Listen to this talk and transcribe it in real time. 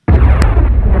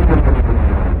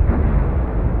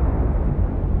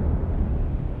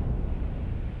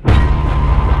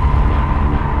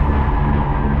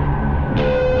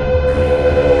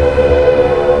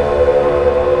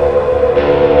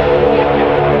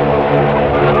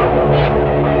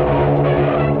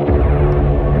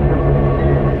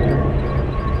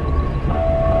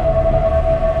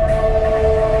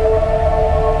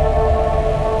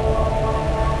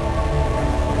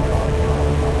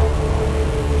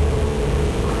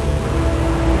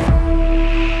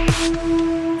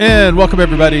And welcome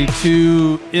everybody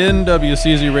to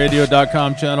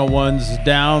NWCZRadio.com, Channel 1's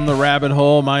Down the Rabbit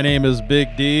Hole. My name is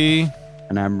Big D.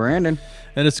 And I'm Brandon.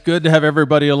 And it's good to have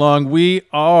everybody along. We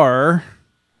are,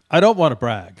 I don't want to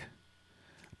brag,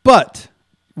 but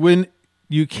when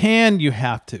you can, you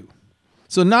have to.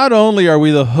 So not only are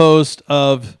we the host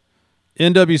of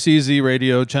NWCZ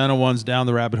Radio, Channel 1's Down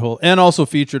the Rabbit Hole, and also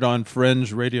featured on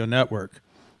Fringe Radio Network,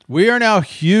 we are now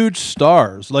huge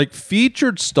stars, like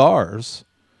featured stars,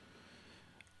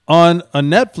 on a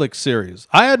Netflix series.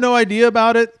 I had no idea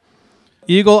about it.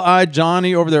 Eagle-Eyed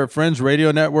Johnny over there at Fringe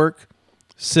Radio Network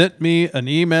sent me an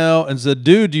email and said,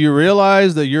 dude, do you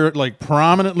realize that you're like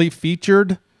prominently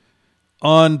featured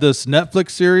on this Netflix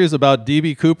series about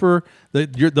DB Cooper? The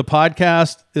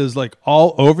podcast is like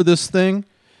all over this thing.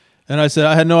 And I said,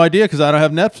 I had no idea because I don't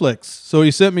have Netflix. So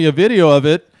he sent me a video of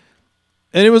it,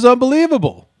 and it was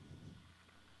unbelievable.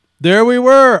 There we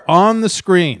were on the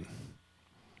screen.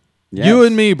 Yes. You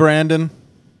and me, Brandon.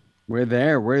 We're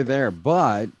there.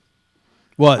 But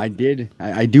what? I do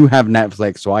have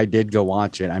Netflix, so I did go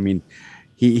watch it. I mean,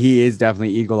 he is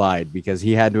definitely eagle-eyed because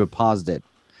he had to have paused it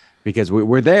because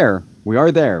we're there. We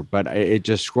are there, but it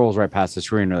just scrolls right past the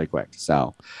screen really quick.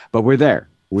 So, but we're there.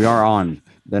 We are on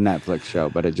the Netflix show,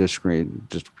 but it just screened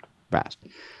just fast.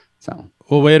 So,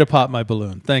 well, way to pop my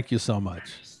balloon. Thank you so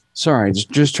much. Sorry,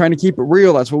 just trying to keep it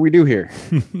real. That's what we do here.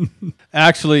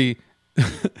 Actually,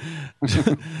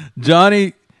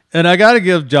 Johnny, and I got to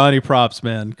give Johnny props,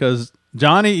 man, because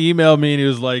Johnny emailed me and he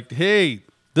was like, hey,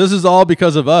 this is all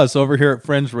because of us over here at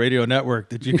Fringe Radio Network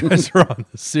that you guys are on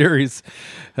the series.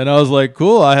 And I was like,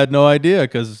 cool, I had no idea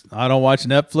because I don't watch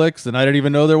Netflix and I didn't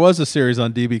even know there was a series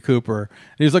on DB Cooper.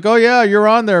 And he was like, oh, yeah, you're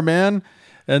on there, man.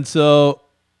 And so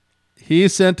he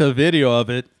sent a video of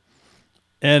it,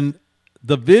 and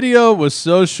the video was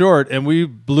so short and we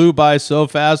blew by so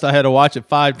fast I had to watch it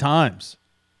 5 times.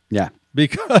 Yeah.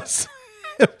 Because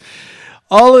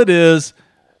all it is,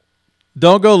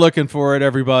 don't go looking for it,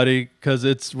 everybody,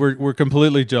 because we're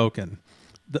completely joking.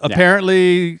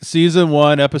 Apparently, season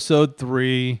 1, episode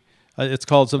 3, it's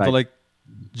called something like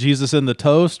Jesus in the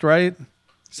Toast, right?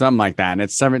 Something like that. And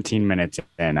it's 17 minutes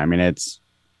in. I mean,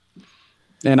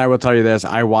 and I will tell you this,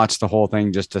 I watched the whole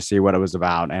thing just to see what it was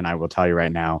about. And I will tell you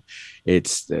right now,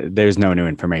 there's no new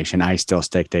information. I still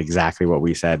stick to exactly what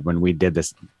we said when we did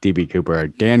this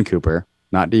Dan Cooper,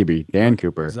 not DB, Dan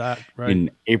Cooper, right? In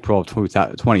April of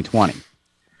 2020,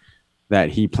 that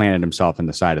he planted himself in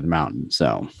the side of the mountain.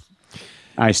 So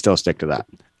I still stick to that.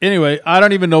 Anyway, I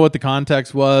don't even know what the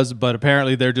context was, but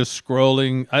apparently they're just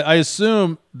scrolling. I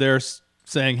assume they're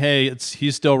saying, hey,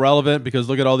 he's still relevant because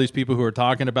look at all these people who are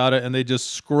talking about it, and they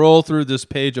just scroll through this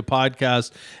page of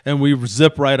podcast and we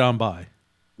zip right on by.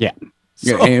 Yeah,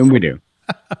 and we do.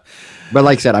 But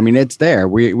like I said, I mean, it's there.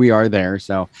 We are there.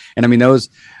 So, and I mean, those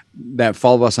that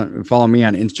follow me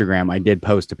on Instagram, I did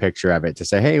post a picture of it to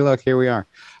say, hey, look, here we are.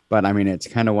 But I mean, it's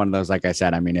kind of one of those, like I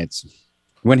said, I mean, it's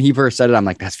when he first said it, I'm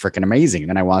like, that's freaking amazing. And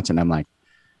then I watch it and I'm like,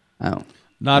 oh,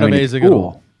 not amazing at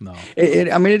all. No,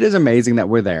 I mean, it is amazing that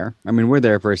we're there. I mean, we're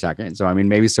there for a second. So, I mean,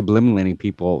 maybe subliminally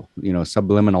people,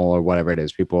 subliminal or whatever it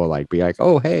is, people will be like,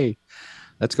 oh, hey,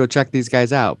 let's go check these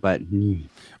guys out. But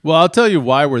well, I'll tell you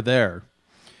why we're there.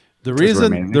 The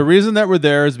reason that we're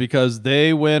there is because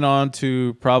they went on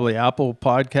to probably Apple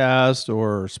Podcast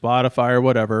or Spotify or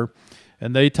whatever,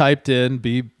 and they typed in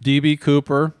DB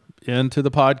Cooper into the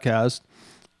podcast.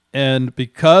 And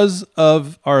because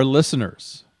of our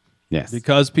listeners, yes,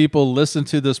 because people listen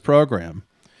to this program,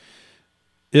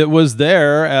 it was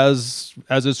there as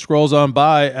it scrolls on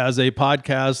by as a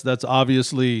podcast that's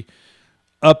obviously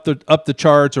up the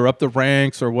charts or up the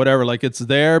ranks or whatever. Like, it's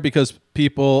there because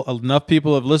enough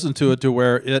people have listened to it to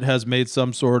where it has made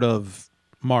some sort of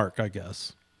mark, I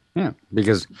guess. Yeah,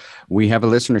 because we have a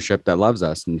listenership that loves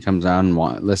us and comes on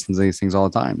and listens to these things all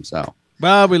the time. So,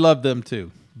 well, we love them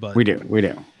too, but we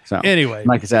do. So anyway,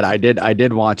 like I said, I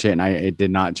did watch it, and it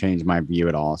did not change my view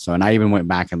at all. So, and I even went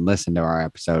back and listened to our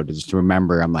episode just to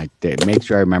remember. I'm like, make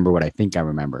sure I remember what I think I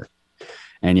remember.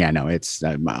 And yeah, no, it's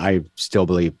I still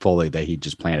believe fully that he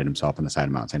just planted himself on the side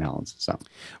of Mount St. Helens. So,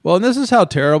 well, and this is how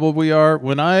terrible we are.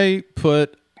 When I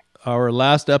put our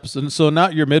last episode, so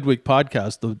not your midweek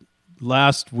podcast, the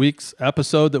last week's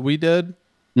episode that we did,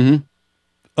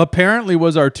 apparently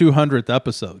was our 200th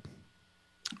episode.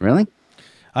 Really?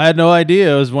 I had no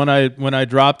idea. It was when I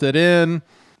dropped it in.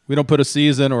 We don't put a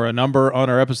season or a number on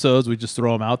our episodes. We just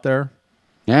throw them out there.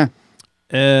 Yeah.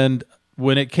 And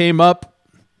when it came up,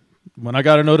 when I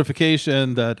got a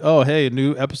notification that, oh, hey, a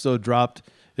new episode dropped,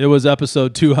 it was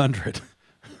episode 200.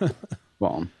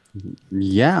 Well,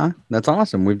 yeah, that's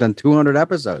awesome. We've done 200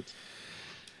 episodes.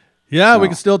 Yeah, we So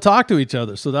can still talk to each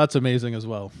other. So that's amazing as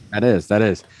well. that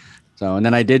is. So, and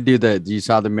then I did do you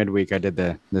saw the midweek, I did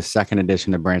the second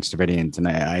edition of Branch Davidians. And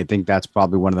I think that's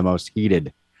probably one of the most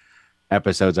heated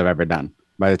episodes I've ever done.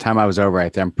 By the time I was over,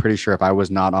 I'm pretty sure if I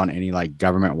was not on any like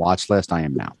government watch list, I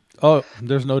am now. Oh,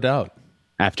 there's no doubt.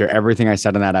 After everything I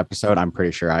said in that episode, I'm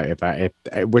pretty sure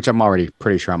which I'm already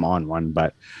pretty sure I'm on one,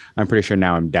 but I'm pretty sure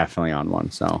now I'm definitely on one.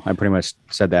 So I pretty much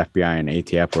said the FBI and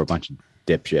ATF were a bunch of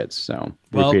dipshits. So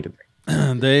repeatedly.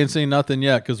 They ain't seen nothing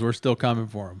yet because we're still coming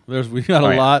for them. We got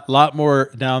a lot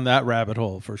more down that rabbit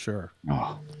hole for sure.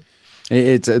 Oh.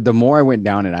 It's the more I went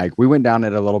down it, we went down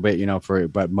it a little bit,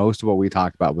 but most of what we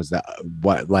talked about was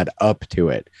what led up to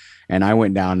it. And I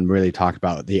went down and really talked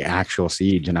about the actual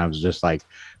siege. And I was just like,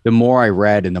 the more I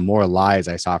read and the more lies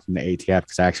I saw from the ATF,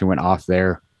 because I actually went off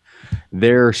their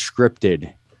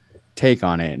scripted take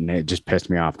on it. And it just pissed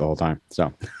me off the whole time.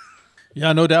 So,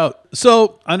 yeah, no doubt.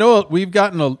 So I know we've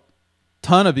gotten a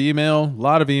ton of email, a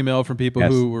lot of email from people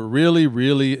who were really,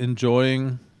 really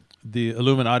enjoying the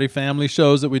Illuminati family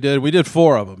shows that we did. We did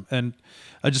 4 of them. And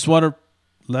I just want to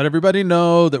let everybody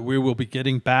know that we will be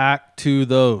getting back to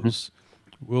those.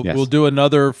 We'll do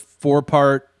another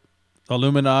 4-part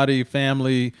Illuminati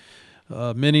family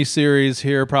mini series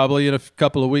here probably in a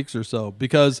couple of weeks or so,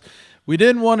 because we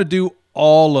didn't want to do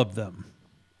all of them,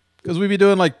 because we'd be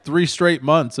doing like 3 straight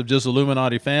months of just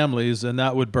Illuminati families, and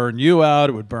that would burn you out.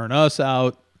 It would burn us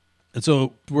out. And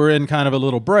so we're in kind of a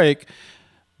little break.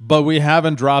 But we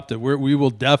haven't dropped it. We will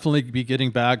definitely be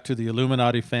getting back to the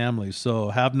Illuminati families, so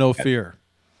have no fear.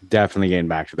 Definitely getting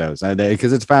back to those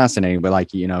because it's fascinating. But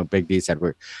like Big D said,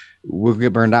 we'll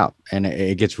get burned out, and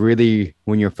it gets really,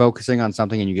 when you're focusing on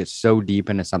something and you get so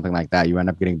deep into something like that, you end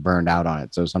up getting burned out on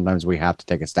it. So sometimes we have to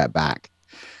take a step back,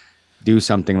 do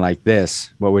something like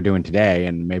this, what we're doing today,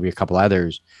 and maybe a couple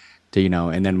others, to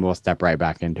and then we'll step right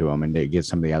back into them and get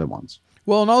some of the other ones.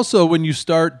 Well, and also when you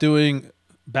start doing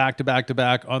back to back to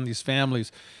back on these families,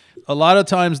 a lot of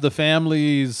times the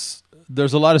families,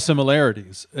 there's a lot of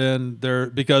similarities, and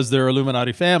because they're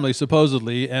Illuminati family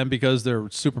supposedly, and because they're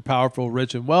super powerful,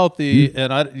 rich, and wealthy.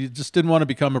 And you just didn't want to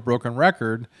become a broken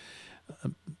record.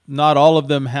 Not all of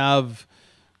them have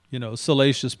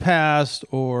salacious past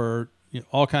or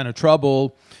all kind of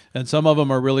trouble, and some of them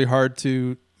are really hard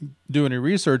to do any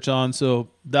research on. So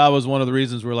that was one of the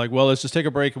reasons we're like, well, let's just take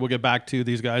a break and we'll get back to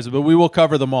these guys. But we will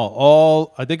cover them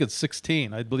all. I think it's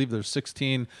 16. I believe there's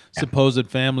 16 supposed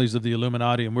families of the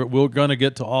Illuminati, and we're going to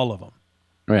get to all of them.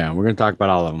 Oh, yeah, we're going to talk about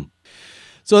all of them.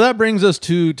 So that brings us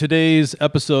to today's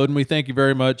episode, and we thank you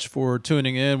very much for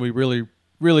tuning in. We really,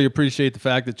 really appreciate the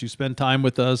fact that you spend time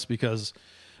with us, because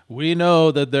we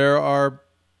know that there are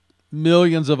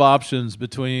millions of options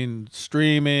between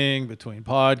streaming, between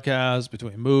podcasts,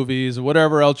 between movies, and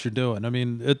whatever else you're doing. I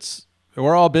mean,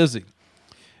 we're all busy.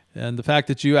 And the fact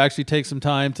that you actually take some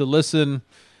time to listen,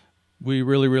 we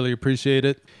really, really appreciate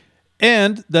it.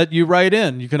 And that you write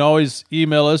in. You can always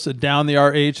email us at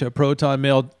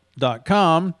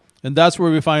downtherh@protonmail.com, and that's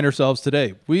where we find ourselves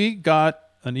today. We got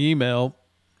an email.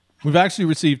 We've actually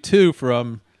received 2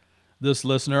 from this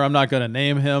listener. I'm not going to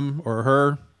name him or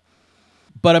her,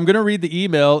 but I'm going to read the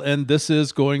email, and this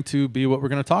is going to be what we're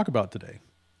going to talk about today.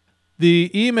 The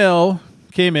email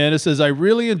came in. It says, I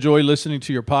really enjoy listening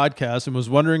to your podcast and was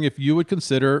wondering if you would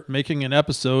consider making an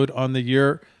episode on the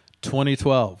year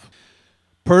 2012.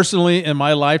 Personally, in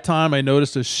my lifetime, I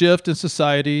noticed a shift in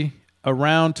society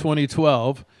around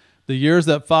 2012. The years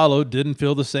that followed didn't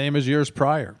feel the same as years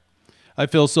prior. I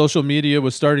feel social media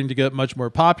was starting to get much more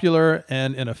popular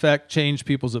and, in effect, change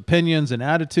people's opinions and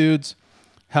attitudes.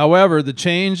 However, the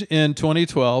change in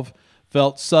 2012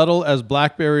 felt subtle, as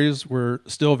BlackBerries were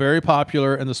still very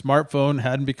popular and the smartphone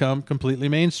hadn't become completely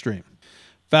mainstream.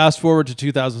 Fast forward to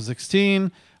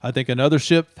 2016, I think another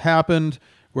shift happened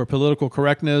where political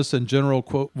correctness and general,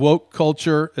 quote, woke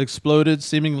culture exploded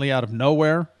seemingly out of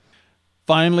nowhere.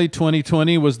 Finally,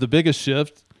 2020 was the biggest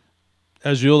shift.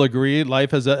 As you'll agree,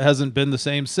 life hasn't been the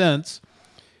same since.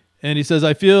 And he says,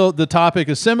 I feel the topic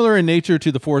is similar in nature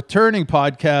to the Fourth Turning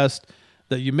podcast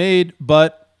that you made,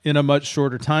 but in a much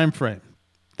shorter time frame.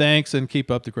 Thanks, and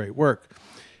keep up the great work.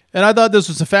 And I thought this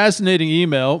was a fascinating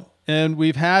email, and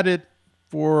we've had it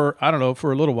for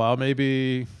a little while.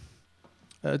 Maybe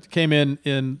it came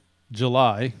in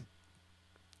July.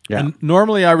 Yeah. And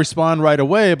normally I respond right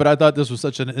away, but I thought this was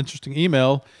such an interesting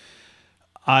email.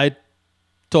 I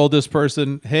told this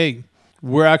person, hey,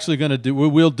 we're actually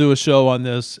we'll do a show on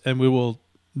this, and we will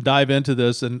dive into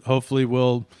this, and hopefully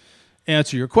we'll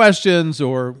answer your questions,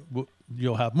 or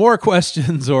you'll have more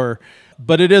questions,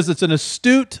 but it's an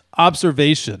astute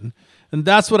observation. And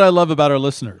that's what I love about our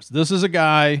listeners. This is a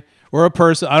guy, or a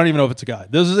person, I don't even know if it's a guy.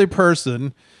 This is a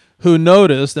person who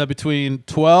noticed that between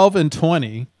 12 and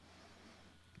 20,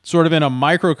 sort of in a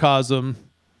microcosm,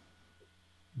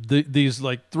 these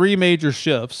like three major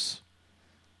shifts,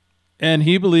 and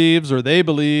he believes, or they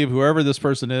believe, whoever this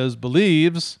person is,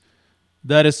 believes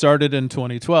that it started in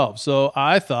 2012. So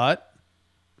I thought,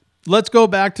 let's go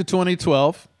back to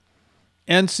 2012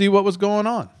 and see what was going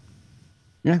on.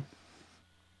 Yeah.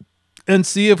 And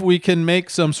see if we can make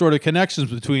some sort of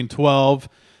connections between 12,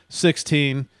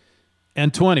 16,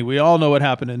 and 20. We all know what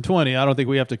happened in 20. I don't think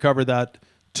we have to cover that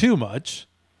too much.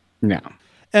 No.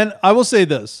 And I will say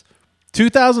this.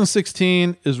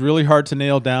 2016 is really hard to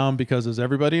nail down because, as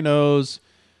everybody knows,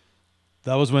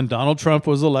 that was when Donald Trump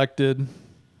was elected.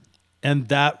 And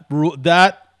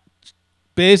that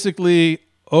basically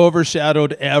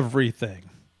overshadowed everything.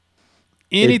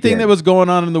 Anything that was going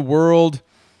on in the world,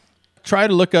 try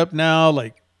to look up now,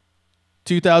 like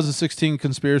 2016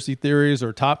 conspiracy theories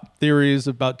or top theories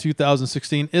about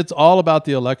 2016. It's all about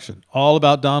the election, all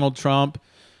about Donald Trump,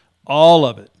 all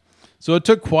of it. So it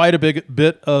took quite a big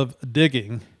bit of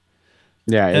digging.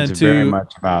 Yeah, it's very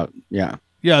much about,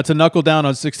 to knuckle down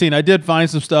on 16. I did find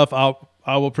some stuff.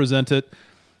 I will present it.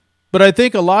 But I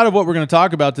think a lot of what we're going to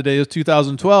talk about today is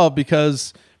 2012,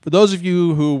 because for those of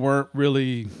you who weren't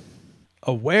really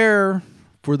aware,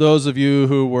 for those of you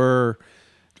who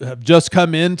have just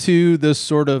come into this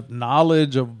sort of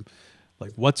knowledge of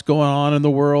like what's going on in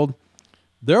the world,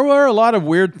 there were a lot of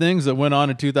weird things that went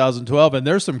on in 2012, and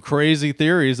there's some crazy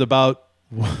theories about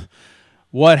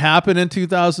what happened in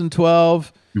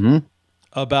 2012,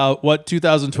 about what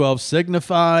 2012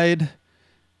 signified,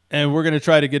 and we're going to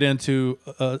try to get into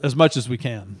as much as we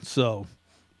can. So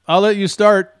I'll let you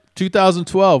start.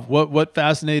 2012, what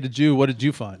fascinated you? What did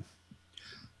you find?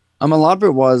 A lot of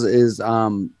it is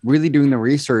really doing the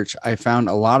research. I found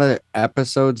a lot of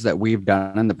episodes that we've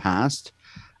done in the past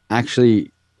actually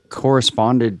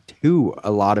corresponded to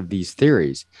a lot of these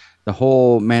theories. The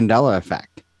whole Mandela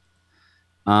effect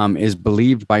is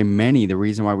believed by many. The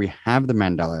reason why we have the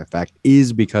Mandela effect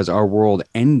is because our world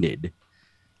ended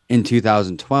in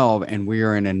 2012 and we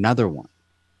are in another one.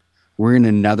 We're in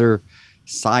another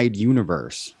side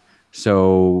universe.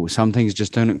 So some things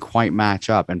just don't quite match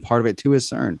up. And part of it too is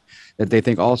CERN, that they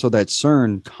think also that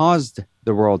CERN caused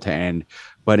the world to end,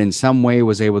 but in some way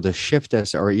was able to shift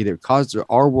us, or either caused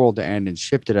our world to end and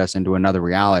shifted us into another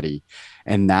reality.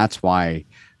 And that's why,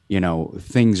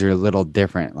 things are a little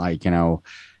different, like,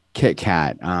 Kit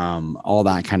Kat, all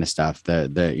that kind of stuff,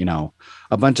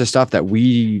 a bunch of stuff that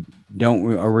we don't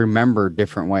remember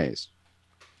different ways.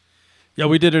 Yeah,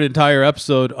 we did an entire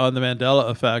episode on the Mandela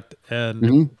effect,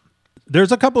 and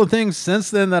there's a couple of things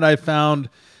since then that I found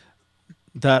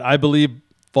that I believe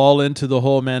fall into the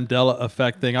whole Mandela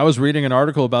effect thing. I was reading an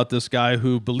article about this guy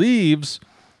who believes,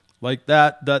 like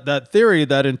that theory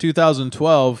that in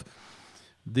 2012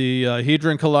 the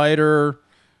Hadron Collider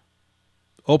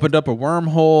opened up a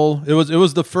wormhole. It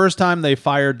was the first time they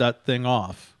fired that thing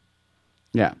off.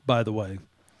 Yeah. By the way.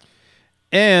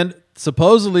 And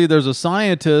supposedly there's a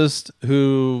scientist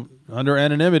who, under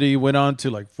anonymity, went on to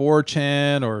like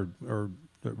 4chan or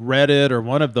Reddit or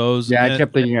one of those. Yeah, I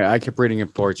kept reading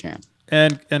it 4chan.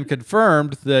 And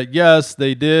confirmed that, yes,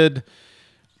 they did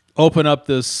open up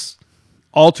this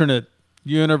alternate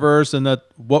universe and that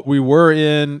what we were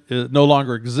in no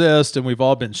longer exists and we've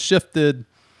all been shifted.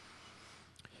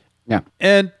 Yeah.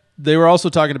 And they were also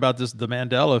talking about the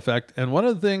Mandela effect. And one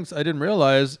of the things I didn't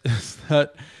realize is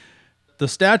that the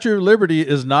Statue of Liberty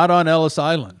is not on Ellis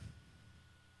Island.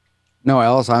 No,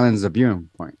 Ellis Island is a viewing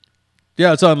point.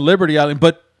 Yeah, it's on Liberty Island.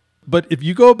 But if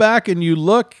you go back and you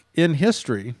look in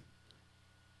history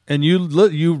and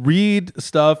you read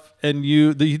stuff and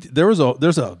there's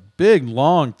a big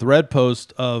long thread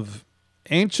post of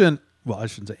ancient, well, I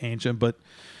shouldn't say ancient, but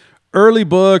early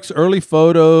books, early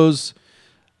photos,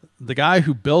 the guy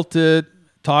who built it,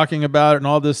 talking about it and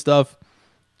all this stuff.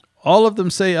 All of them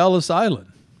say Ellis Island.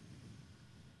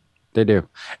 They do.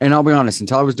 And I'll be honest,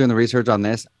 until I was doing the research on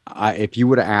this, if you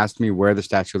would have asked me where the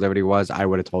Statue of Liberty was, I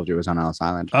would have told you it was on Ellis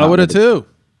Island. I would have too.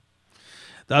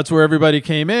 That's where everybody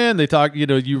came in. They talk,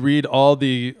 you read all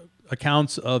the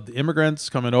accounts of the immigrants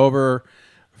coming over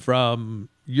from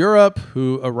Europe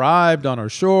who arrived on our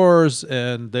shores,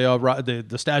 and they arrived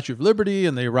the Statue of Liberty,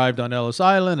 and they arrived on Ellis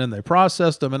Island, and they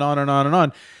processed them, and on and on and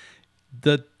on.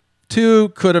 The two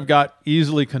could have got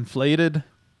easily conflated.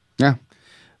 Yeah.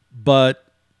 But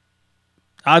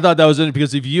I thought that was it,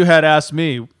 because if you had asked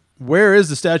me, where is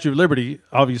the Statue of Liberty?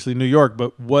 Obviously New York,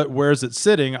 but where is it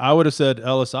sitting? I would have said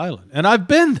Ellis Island. And I've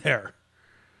been there.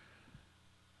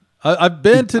 I've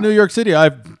been to New York City.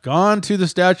 I've gone to the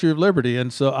Statue of Liberty,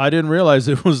 and so I didn't realize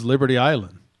it was Liberty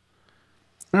Island.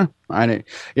 Huh, I didn't.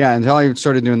 Yeah, until I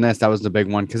started doing this, that was the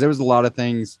big one because there was a lot of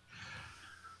things.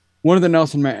 One of the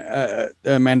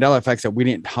Mandela effects that we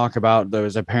didn't talk about, there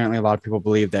was apparently a lot of people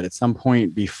believe that at some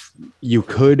point you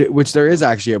could, which there is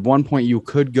actually at one point, you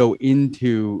could go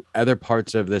into other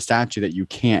parts of the statue that you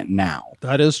can't now.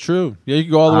 That is true. Yeah, you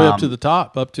can go all the way up to the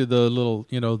top, up to the little,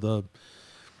 the.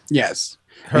 Yes.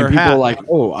 Her and people hat. are like,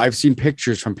 oh, I've seen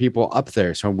pictures from people up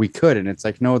there, so we could. And it's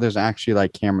like, no, there's actually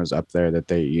like cameras up there that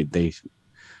they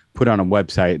put on a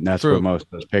website, and that's where most of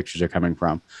those pictures are coming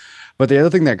from. But the other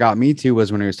thing that got me too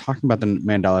was when he was talking about the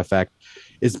Mandela effect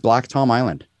is Black Tom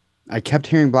Island. I kept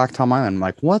hearing Black Tom Island. I'm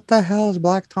like, what the hell is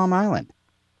Black Tom Island?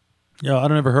 Yeah, I've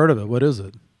never heard of it. What is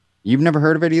it? You've never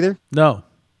heard of it either? No.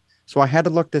 So I had to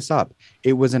look this up.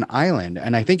 It was an island,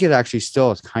 and I think it actually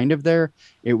still is kind of there.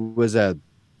 It was a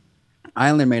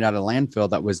island made out of landfill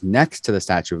that was next to the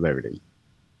Statue of Liberty.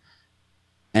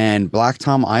 And Black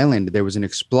Tom Island, there was an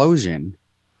explosion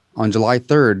on July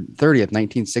 30th,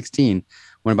 1916,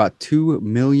 when about 2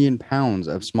 million pounds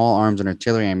of small arms and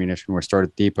artillery ammunition were stored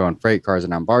at the depot on freight cars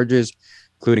and on barges,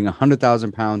 including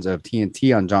 100,000 pounds of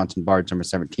TNT on Johnson Barge number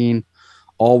 17.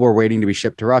 All were waiting to be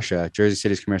shipped to Russia. Jersey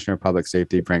City's Commissioner of Public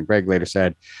Safety, Frank Gregg, later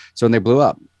said. So when they blew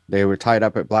up, they were tied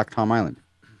up at Black Tom Island.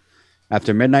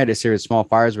 After midnight, a series of small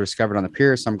fires were discovered on the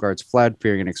pier. Some guards fled,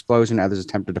 fearing an explosion. Others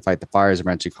attempted to fight the fires,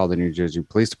 eventually called the New Jersey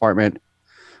Police Department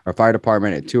or Fire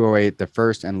Department. At 2:08, the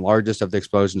first and largest of the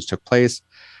explosions took place.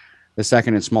 The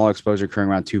second and smaller explosion occurring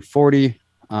around 2:40.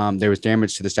 There was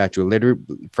damage to the Statue of Liberty.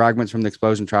 Fragments from the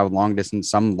explosion traveled long distance.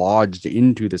 Some lodged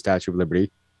into the Statue of Liberty,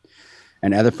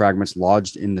 and other fragments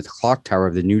lodged in the clock tower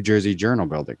of the New Jersey Journal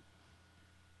building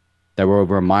that were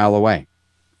over a mile away.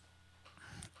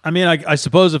 I mean, I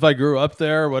suppose if I grew up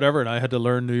there or whatever, and I had to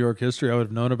learn New York history, I would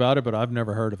have known about it, but I've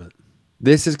never heard of it.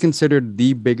 This is considered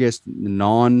the biggest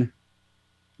non-nuclear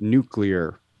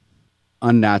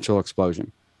unnatural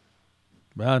explosion.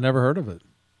 Well, I never heard of it.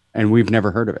 And we've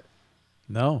never heard of it.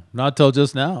 No, not till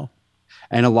just now.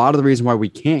 And a lot of the reason why we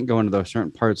can't go into those certain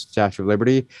parts of the Statue of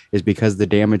Liberty is because of the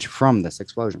damage from this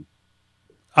explosion.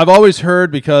 I've always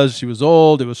heard because she was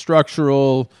old, it was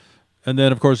structural. And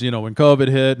then, of course, when COVID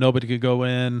hit, nobody could go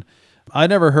in. I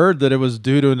never heard that it was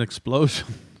due to an explosion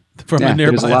from a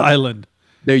nearby island.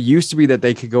 There used to be that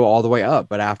they could go all the way up,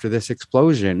 but after this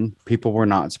explosion, people were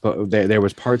not supposed. There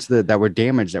was parts that were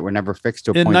damaged that were never fixed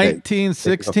to a point. In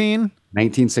 1916?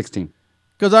 1916.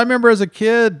 Because I remember as a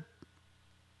kid,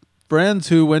 friends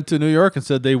who went to New York and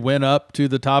said they went up to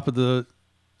the top of the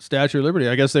Statue of Liberty.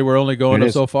 I guess they were only going up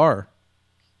so far.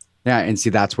 Yeah, and see,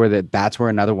 that's where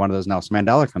another one of those Nelson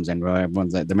Mandela comes in. Where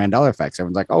everyone's like, the Mandela effects.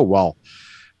 Everyone's like, oh well,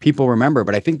 people remember,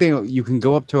 but I think you can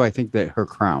go up to her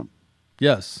crown.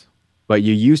 Yes. But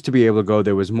you used to be able to go.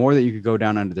 There was more that you could go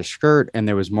down under the skirt, and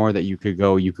there was more that you could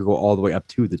go. You could go all the way up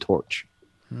to the torch.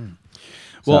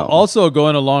 Well, also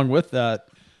going along with that,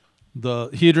 the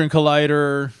Hadron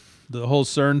Collider, the whole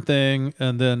CERN thing,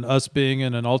 and then us being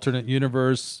in an alternate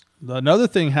universe. Another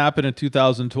thing happened in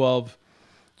 2012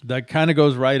 that kind of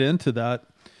goes right into that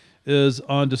is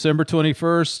on December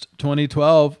 21st,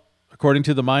 2012, according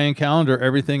to the Mayan calendar,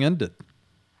 everything ended.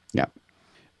 Yeah.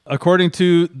 According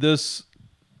to this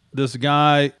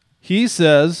guy, he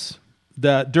says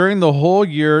that during the whole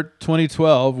year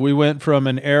 2012, we went from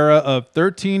an era of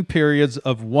 13 periods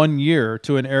of 1 year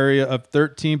to an area of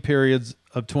 13 periods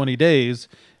of 20 days,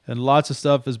 and lots of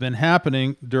stuff has been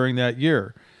happening during that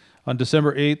year. On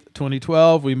December 8th,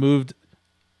 2012, we moved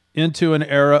into an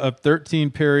era of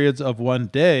 13 periods of 1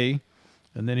 day,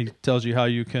 and then he tells you how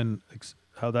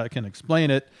that can explain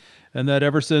it, and that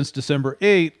ever since December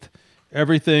 8th,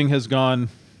 everything has gone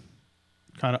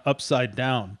kind of upside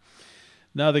down.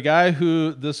 Now, this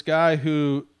guy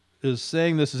who is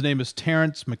saying this, his name is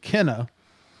Terrence McKenna,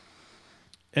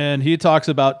 and he talks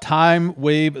about time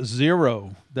wave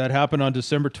 0 that happened on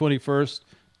December 21st,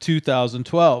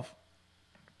 2012.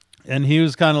 And he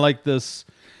was kind of like this,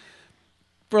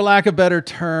 for lack of a better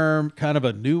term, kind of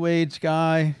a new age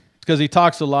guy, because he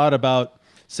talks a lot about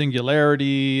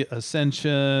singularity,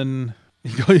 ascension,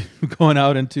 going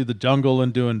out into the jungle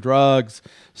and doing drugs,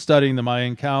 studying the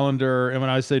Mayan calendar. And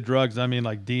when I say drugs, I mean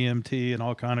like DMT and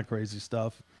all kind of crazy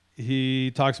stuff.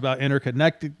 He talks about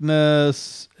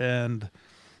interconnectedness and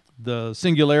the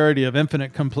singularity of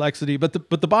infinite complexity. But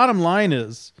the bottom line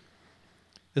is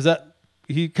that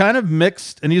he kind of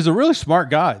mixed, and he's a really smart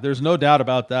guy. There's no doubt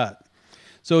about that.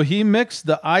 So he mixed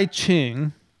the I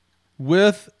Ching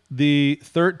with the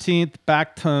 13th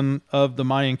Bacton of the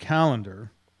Mayan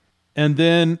calendar. And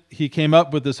then he came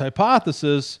up with this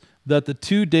hypothesis that the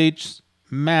two dates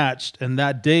matched, and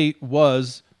that date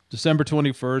was December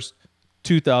 21st,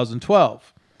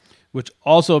 2012, which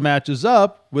also matches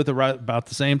up with about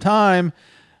the same time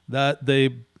that they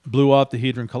blew off the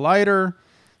Hadron Collider,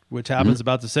 which happens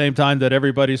about the same time that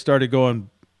everybody started going,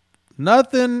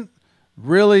 nothing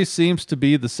really seems to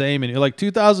be the same. And like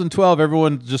 2012,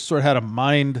 everyone just sort of had a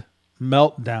mind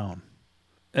meltdown.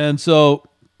 And so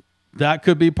that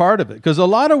could be part of it, because a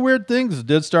lot of weird things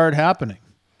did start happening.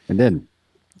 It did.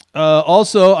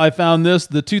 Also, I found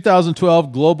the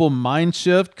 2012 global mind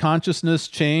shift, consciousness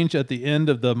change at the end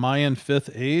of the Mayan fifth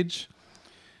age.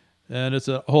 And it's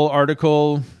a whole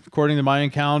article. According to the Mayan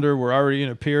calendar, we're already in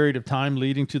a period of time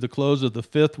leading to the close of the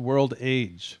fifth world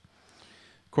age.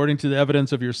 According to the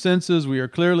evidence of your senses, we are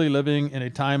clearly living in a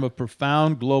time of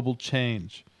profound global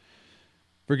change.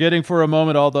 Forgetting for a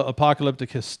moment all the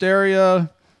apocalyptic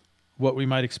hysteria, what we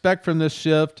might expect from this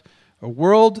shift, a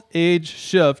world age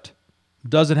shift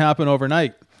doesn't happen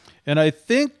overnight. And I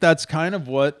think that's kind of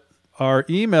what our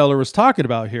emailer was talking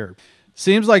about here.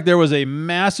 Seems like there was a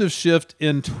massive shift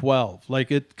in 12.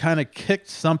 Like it kind of kicked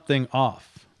something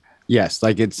off. Yes,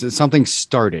 like it's something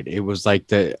started. It was like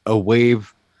a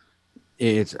wave.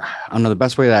 I don't know, the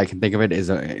best way that I can think of it is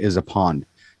a pond.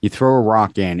 You throw a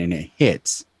rock in and it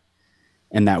hits,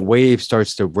 and that wave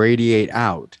starts to radiate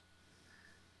out.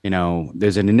 You know,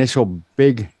 there's an initial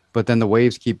big, but then the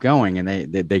waves keep going, and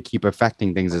they keep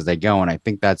affecting things as they go. And I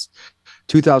think that's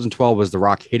 2012 was the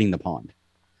rock hitting the pond,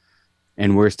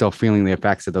 and we're still feeling the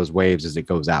effects of those waves as it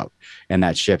goes out, and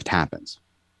that shift happens.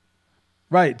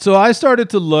 Right. So I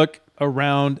started to look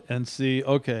around and see,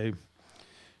 okay,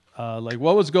 like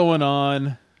what was going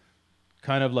on,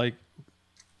 kind of like,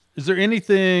 is there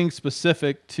anything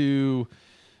specific to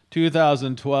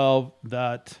 2012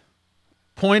 that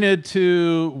pointed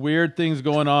to weird things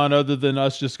going on other than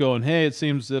us just going, hey,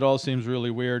 it all seems really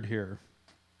weird here.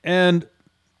 And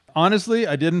honestly,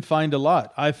 I didn't find a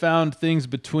lot. I found things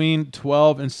between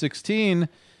 12 and 16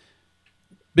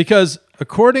 because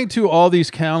according to all these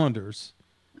calendars,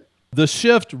 the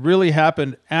shift really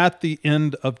happened at the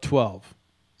end of 12.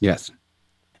 Yes.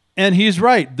 And he's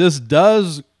right. This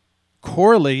does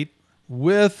correlate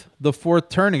with the fourth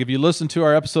turning. If you listen to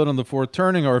our episode on the fourth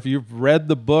turning, or if you've read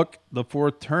the book, The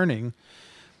Fourth Turning,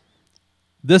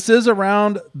 this is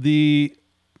around the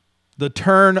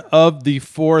turn of the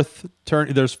fourth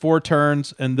turn. There's 4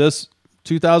 turns, and this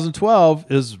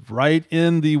 2012 is right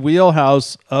in the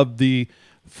wheelhouse of the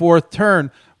fourth turn,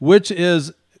 which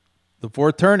is the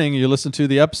fourth turning. You listen to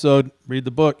the episode, read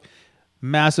the book,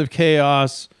 massive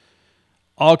chaos,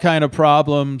 all kind of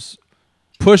problems,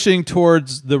 pushing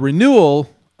towards the renewal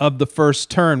of the first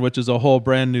turn, which is a whole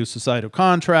brand new societal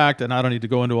contract, and I don't need to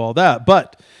go into all that.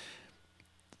 But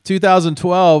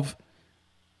 2012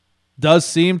 does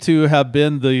seem to have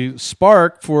been the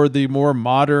spark for the more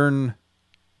modern,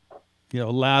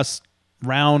 last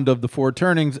round of the 4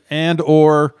 turnings, and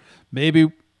or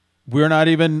maybe we're not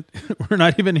even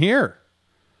here.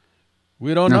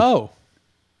 We don't know.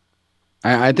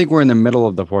 I think we're in the middle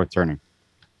of the fourth turning.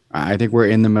 I think we're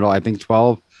in the middle. I think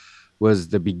 12 was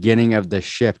the beginning of the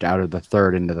shift out of the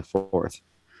third into the fourth.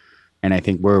 And I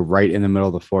think we're right in the middle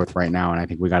of the fourth right now. And I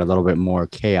think we got a little bit more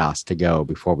chaos to go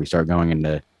before we start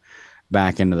going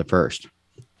back into the first.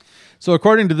 So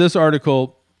according to this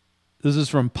article, this is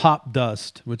from Pop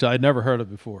Dust, which I'd never heard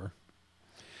of before.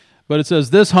 But it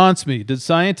says, this haunts me. Did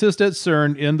scientists at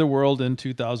CERN end the world in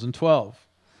 2012?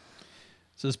 It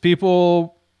says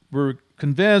people were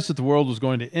convinced that the world was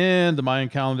going to end. The Mayan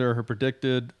calendar had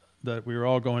predicted that we were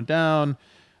all going down.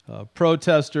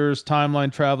 Protesters,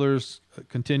 timeline travelers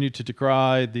continued to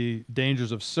decry the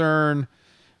dangers of CERN,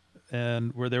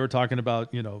 and where they were talking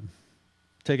about,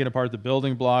 taking apart the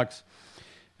building blocks.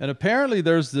 And apparently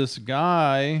there's this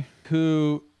guy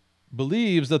who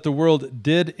believes that the world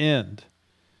did end.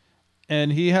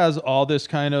 And he has all this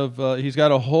kind of, he's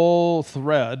got a whole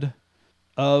thread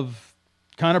of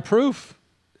kind of proof.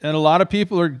 And a lot of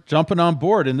people are jumping on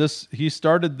board. And he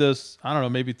started this, I don't know,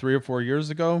 maybe 3 or 4 years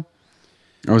ago.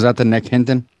 Oh, was that the Nick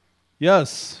Hinton?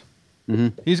 Yes.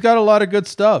 Mm-hmm. He's got a lot of good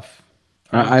stuff.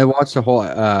 I watched the whole,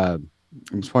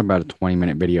 it's probably about a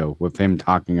 20-minute video with him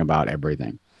talking about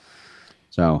everything.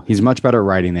 So he's much better at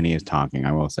writing than he is talking.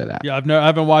 I will say that. Yeah, I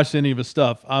haven't watched any of his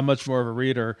stuff. I'm much more of a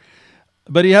reader.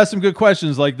 But he has some good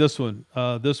questions like this one.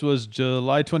 This was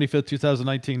July 25th,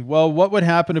 2019. Well, what would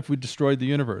happen if we destroyed the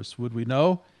universe? Would we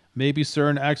know? Maybe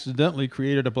CERN accidentally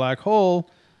created a black hole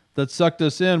that sucked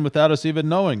us in without us even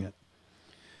knowing it.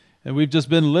 And we've just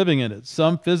been living in it.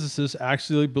 Some physicists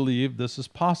actually believe this is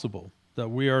possible, that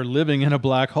we are living in a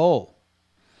black hole.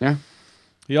 Yeah.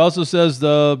 He also says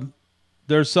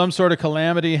there's some sort of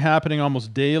calamity happening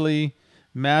almost daily.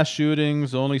 Mass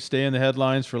shootings only stay in the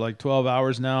headlines for like 12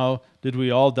 hours now. Did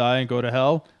we all die and go to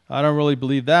hell? I don't really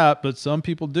believe that, but some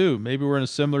people do. Maybe we're in a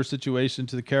similar situation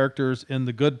to the characters in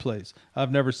The Good Place.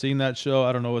 I've never seen that show.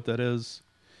 I don't know what that is.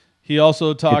 He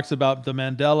also talks about the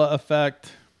Mandela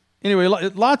effect. Anyway,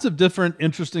 lots of different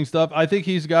interesting stuff. I think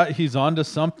he's onto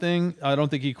something. I don't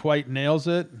think he quite nails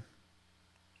it.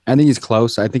 I think he's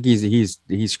close. I think he's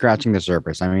scratching the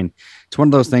surface. I mean, it's one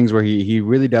of those things where he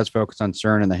really does focus on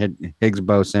CERN and the Higgs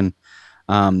boson.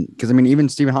 Because I mean, even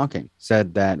Stephen Hawking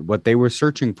said that what they were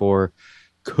searching for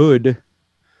could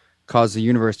cause the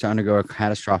universe to undergo a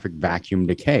catastrophic vacuum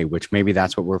decay, which maybe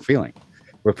that's what we're feeling.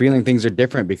 We're feeling things are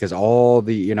different because all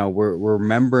the, we're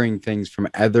remembering things from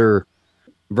other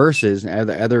verses,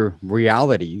 other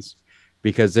realities,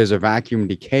 because there's a vacuum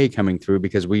decay coming through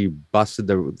because we busted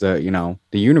the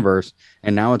universe,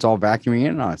 and now it's all vacuuming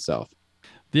in on itself.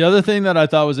 The other thing that I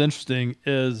thought was interesting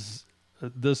is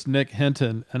this Nick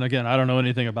Hinton, and again, I don't know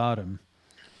anything about him,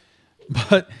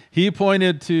 but he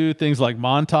pointed to things like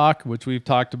Montauk, which we've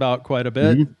talked about quite a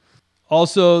bit. Mm-hmm.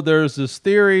 Also, there's this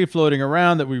theory floating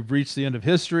around that we've reached the end of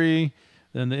history,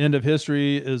 and the end of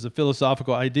history is a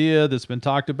philosophical idea that's been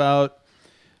talked about.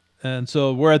 And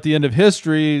so we're at the end of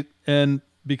history, and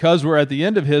because we're at the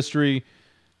end of history,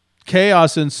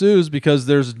 chaos ensues because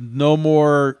there's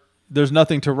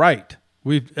nothing to write.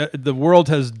 The world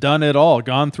has done it all,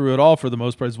 gone through it all for the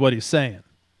most part, is what he's saying.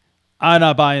 I'm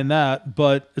not buying that,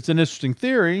 but it's an interesting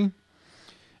theory.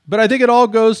 But I think it all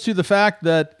goes to the fact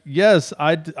that, yes,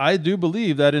 I do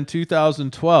believe that in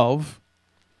 2012,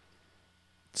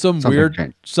 some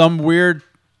weird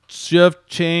shift,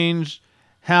 change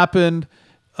happened.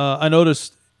 I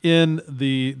noticed in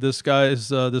this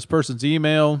person's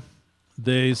email,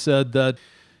 they said that,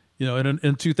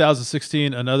 in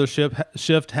 2016, another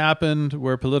shift happened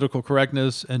where political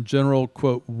correctness and general,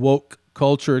 quote, woke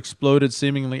culture exploded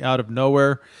seemingly out of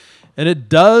nowhere. And it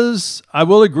does, I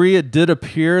will agree, it did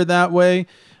appear that way,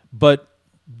 but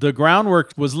the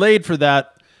groundwork was laid for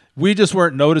that. We just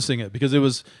weren't noticing it because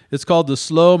it's called the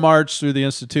slow march through the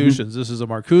institutions. Mm-hmm. This is a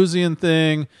Marcusean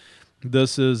thing.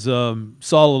 This is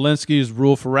Saul Alinsky's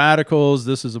Rule for Radicals.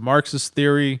 This is a Marxist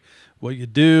theory. What you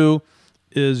do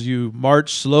is you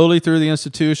march slowly through the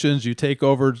institutions. You take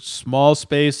over small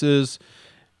spaces,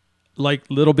 like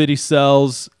little bitty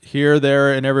cells here,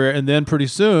 there, and everywhere. And then pretty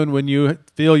soon, when you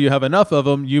feel you have enough of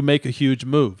them, you make a huge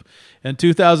move. And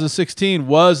 2016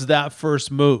 was that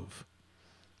first move.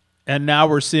 And now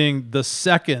we're seeing the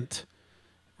second.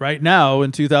 Right now,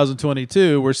 in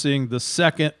 2022, we're seeing the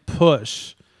second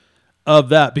push of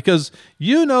that. Because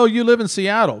you live in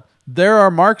Seattle. There are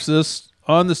Marxists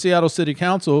on the Seattle City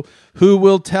Council who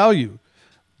will tell you,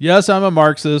 yes, I'm a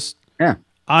Marxist. Yeah.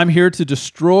 I'm here to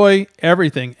destroy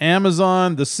everything.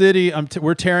 Amazon, the city,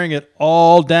 we're tearing it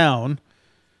all down,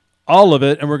 all of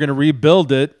it, and we're going to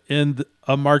rebuild it in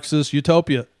a Marxist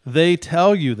utopia. They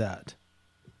tell you that.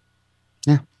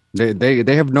 Yeah,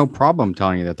 they have no problem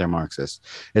telling you that they're Marxists.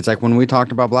 It's like when we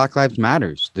talked about Black Lives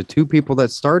Matters, the two people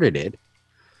that started it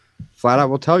flat out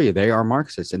will tell you they are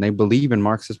Marxists and they believe in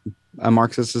a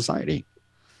Marxist society.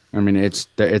 I mean, it's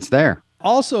there.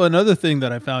 Also, another thing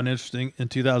that I found interesting in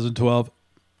 2012,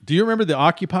 do you remember the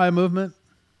Occupy movement?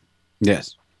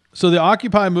 Yes. So the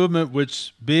Occupy movement,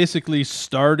 which basically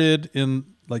started in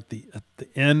at the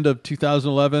end of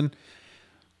 2011,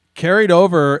 carried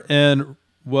over and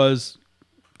was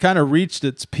kind of reached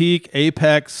its peak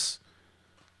apex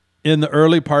in the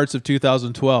early parts of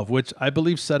 2012, which I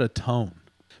believe set a tone.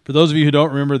 For those of you who don't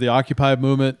remember the Occupy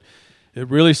movement, it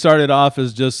really started off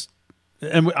as just,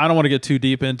 and I don't want to get too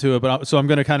deep into it, so I'm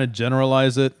going to kind of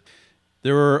generalize it.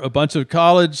 There were a bunch of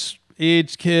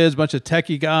college-age kids, a bunch of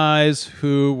techie guys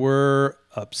who were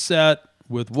upset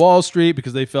with Wall Street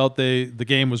because they felt the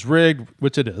game was rigged,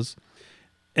 which it is,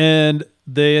 and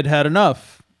they had had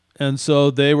enough. And so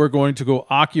they were going to go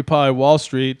occupy Wall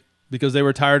Street because they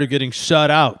were tired of getting shut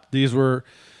out. These were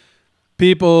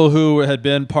people who had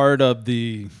been part of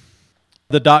the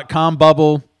dot-com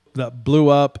bubble that blew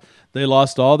up. They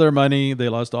lost all their money. They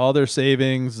lost all their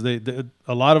savings. A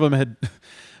lot of them had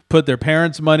put their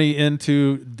parents' money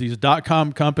into these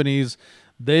dot-com companies.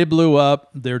 They blew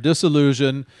up. They're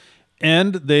disillusioned,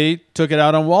 and they took it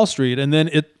out on Wall Street. And then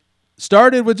it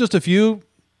started with just a few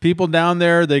people down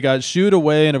there. They got shooed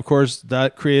away, and of course,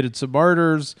 that created some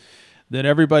martyrs. Then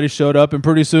everybody showed up, and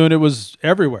pretty soon it was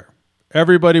everywhere.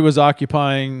 Everybody was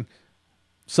occupying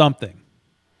something.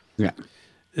 Yeah.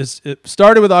 It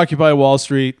started with Occupy Wall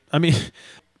Street. I mean,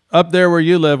 up there where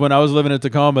you live, when I was living in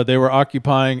Tacoma, they were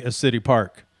occupying a city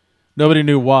park. Nobody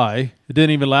knew why. It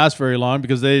didn't even last very long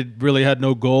because they really had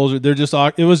no goals.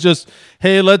 It was just,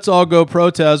 hey, let's all go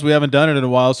protest. We haven't done it in a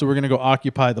while, so we're going to go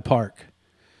occupy the park.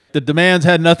 The demands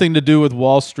had nothing to do with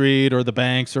Wall Street or the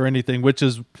banks or anything, which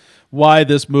is why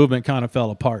this movement kind of fell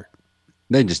apart.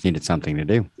 They just needed something to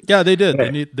do. Yeah, they did.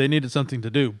 They needed something to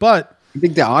do. But I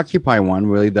think the Occupy one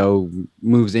really, though,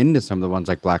 moves into some of the ones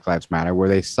like Black Lives Matter, where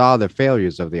they saw the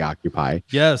failures of the Occupy.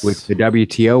 yes, Which the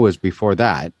WTO was before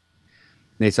that.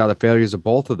 They saw the failures of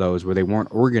both of those where they weren't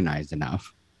organized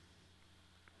enough.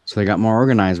 So they got more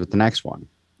organized with the next one,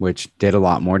 which did a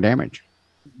lot more damage.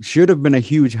 Should have been a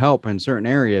huge help in certain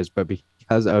areas, but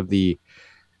because of the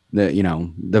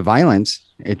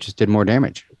violence, it just did more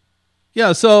damage.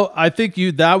 yeah. So I think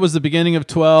that was the beginning of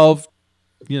 12.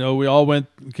 We all went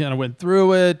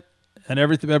through it, and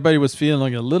everybody was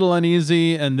feeling a little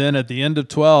uneasy. And then at the end of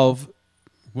 12,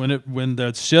 when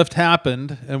the shift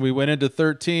happened and we went into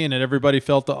 13 and everybody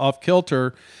felt off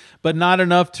kilter, but not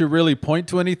enough to really point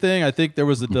to anything. I think there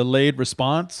was a delayed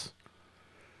response.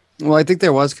 Well, I think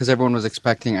there was because everyone was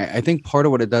expecting. I think part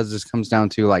of what it does is comes down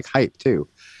to like hype too.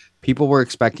 People were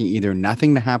expecting either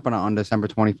nothing to happen on December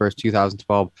 21st,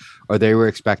 2012, or they were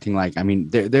expecting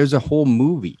there's a whole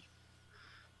movie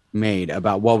made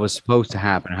about what was supposed to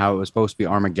happen, how it was supposed to be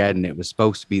Armageddon. It was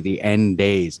supposed to be the end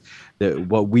days,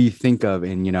 what we think of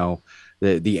in,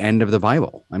 the end of the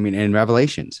Bible. I mean, in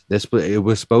Revelations, it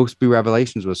was supposed to be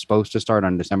Revelations was supposed to start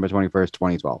on December 21st,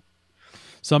 2012.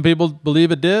 Some people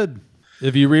believe it did.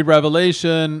 If you read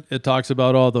Revelation, it talks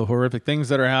about all the horrific things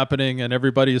that are happening, and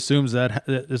everybody assumes that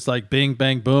it's like bing,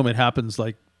 bang, boom. It happens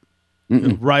like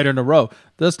right in a row.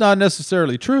 That's not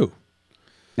necessarily true.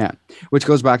 Yeah, which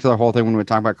goes back to the whole thing when we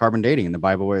talk about carbon dating in the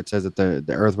Bible, where it says that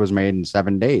the earth was made in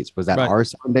 7 days. Was that Right. our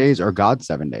 7 days or God's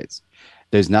 7 days?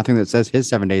 There's nothing that says his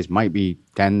 7 days might be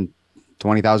 10,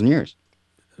 20,000 years.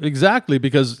 Exactly,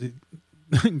 because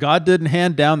God didn't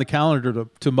hand down the calendar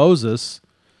to Moses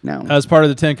No. as part of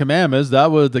the Ten Commandments.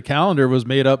 The calendar was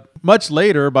made up much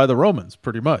later by the Romans,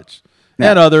 pretty much,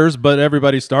 and others, but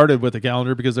everybody started with a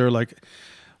calendar because they were like,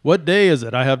 what day is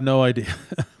it? I have no idea.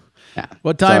 Yeah.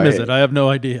 What time is it? I have no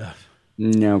idea.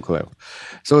 No clue.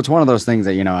 So it's one of those things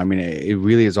that, it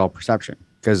really is all perception.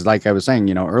 Because like I was saying,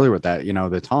 earlier with that,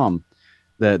 the Tom,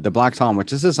 the Black Tom,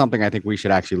 which this is something I think we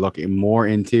should actually look more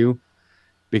into,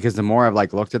 because the more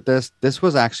I've looked at this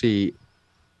was actually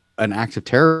an act of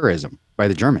terrorism by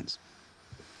the Germans.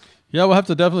 Yeah, we'll have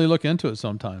to definitely look into it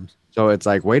sometimes. So it's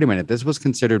like, wait a minute, this was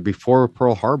considered before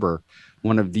Pearl Harbor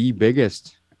one of the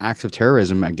biggest acts of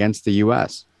terrorism against the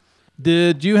U.S.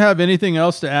 Did you have anything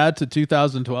else to add to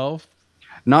 2012?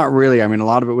 Not really. I mean, a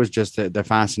lot of it was just the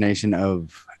fascination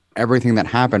of everything that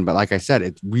happened. But like I said,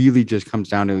 it really just comes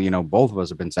down to, both of us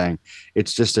have been saying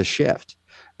it's just a shift.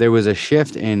 There was a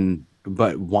shift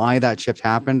but why that shift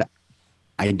happened,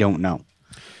 I don't know.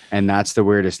 And that's the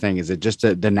weirdest thing. Is it just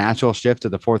the natural shift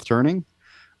of the fourth turning,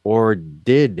 or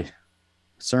did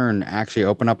CERN actually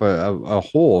open up a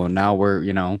hole? And now we're,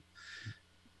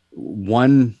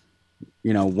 one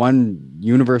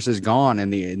universe is gone,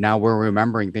 and now we're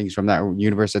remembering things from that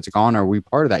universe that's gone. Are we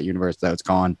part of that universe that's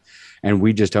gone, and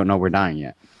we just don't know we're dying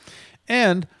yet?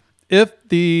 And if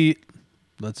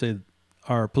let's say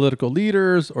our political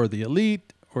leaders or the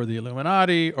elite or the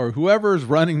Illuminati or whoever's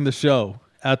running the show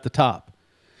at the top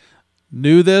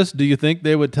knew this, do you think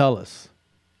they would tell us?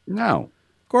 No.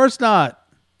 Of course not.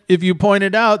 If you point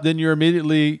it out, then you're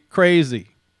immediately crazy.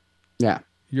 Yeah.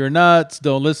 You're nuts.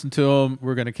 Don't listen to them.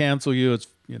 We're going to cancel you. It's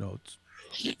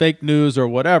fake news or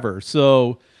whatever.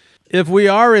 So if we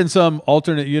are in some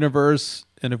alternate universe,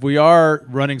 and if we are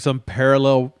running some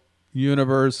parallel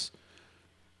universe,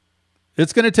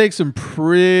 it's going to take some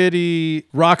pretty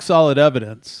rock solid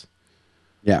evidence.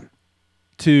 Yeah.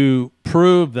 To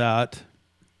prove that.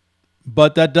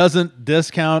 But that doesn't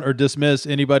discount or dismiss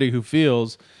anybody who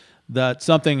feels that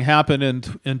something happened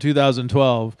in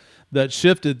 2012 that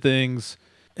shifted things,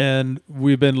 and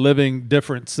we've been living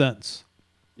different since.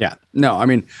 Yeah. No, I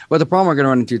mean, but the problem we're going to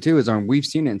run into too is we've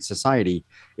seen it in society.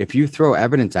 If you throw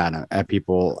evidence at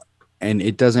people and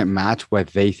it doesn't match what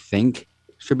they think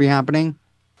should be happening,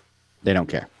 they don't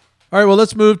care. All right, well,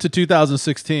 let's move to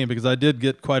 2016 because I did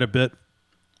get quite a bit.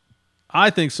 I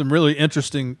think some really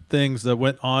interesting things that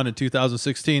went on in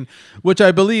 2016, which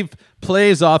I believe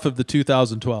plays off of the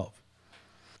 2012.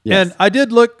 Yes. And I did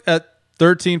look at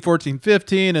 13, 14,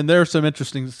 15, and there's some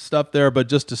interesting stuff there, but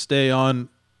just to stay on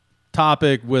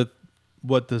topic with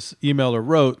what this emailer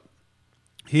wrote,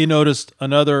 he noticed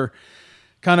another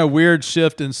kind of weird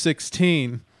shift in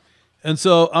 16. And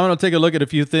so I'm going to take a look at a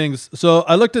few things. So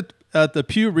I looked at the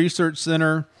Pew Research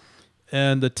Center,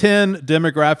 And the 10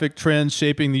 demographic trends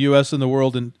shaping the U.S. and the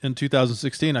world in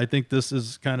 2016, I think this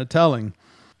is kind of telling.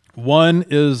 One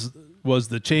was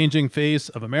the changing face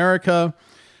of America.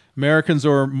 Americans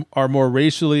are more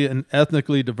racially and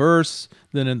ethnically diverse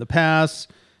than in the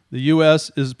past. The U.S.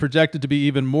 is projected to be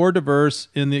even more diverse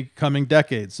in the coming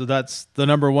decades. So that's the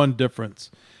number one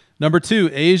difference. Number two,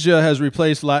 Asia has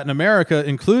replaced Latin America,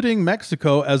 including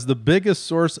Mexico, as the biggest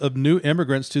source of new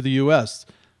immigrants to the U.S.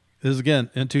 This is again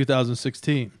in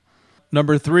 2016.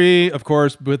 Number three, of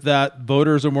course, with that,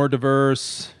 voters are more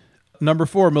diverse. Number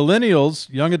four, millennials,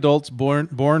 young adults born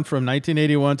from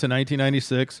 1981 to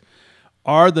 1996,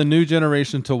 are the new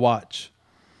generation to watch.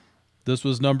 This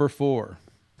was number four.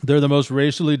 They're the most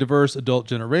racially diverse adult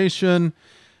generation.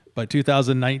 By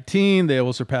 2019, they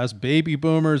will surpass baby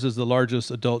boomers as the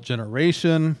largest adult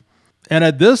generation. And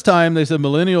at this time, they said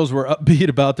millennials were upbeat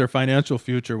about their financial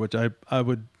future, which I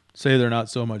would say they're not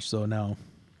so much so now.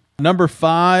 Number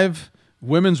five,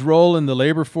 women's role in the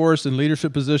labor force and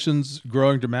leadership positions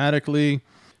growing dramatically.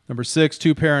 Number six,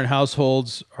 two-parent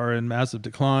households are in massive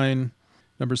decline.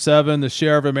 Number seven, the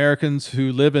share of Americans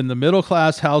who live in the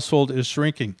middle-class household is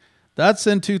shrinking. That's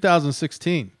in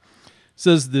 2016. It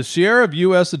says the share of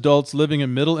U.S. adults living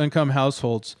in middle-income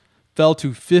households fell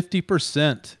to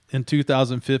 50% in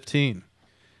 2015,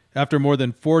 after more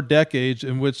than 4 decades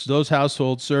in which those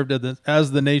households served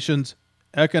as the nation's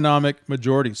economic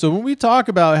majority. So when we talk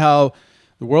about how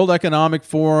the World Economic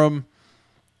Forum,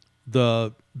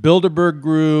 the Bilderberg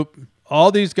Group,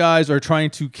 all these guys are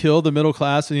trying to kill the middle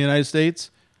class in the United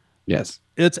States, Yes.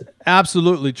 it's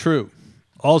absolutely true.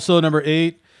 Also, number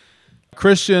 8,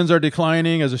 Christians are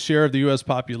declining as a share of the U.S.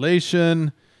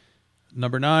 population.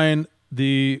 Number 9,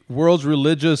 the world's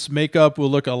religious makeup will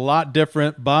look a lot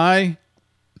different by,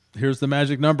 here's the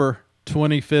magic number,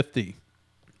 2050.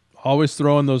 Always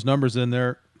throwing those numbers in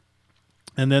there.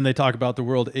 And then they talk about the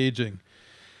world aging.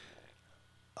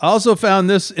 I also found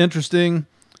this interesting,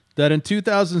 that in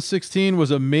 2016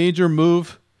 was a major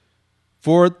move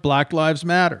for Black Lives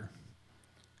Matter.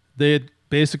 They had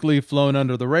basically flown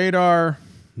under the radar.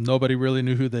 Nobody really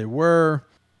knew who they were.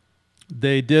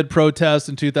 They did protest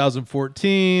in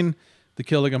 2014, the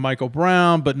killing of Michael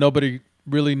Brown, but nobody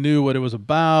really knew what it was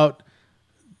about.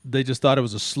 They just thought it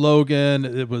was a slogan.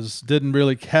 Didn't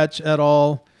really catch at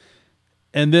all.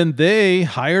 And then they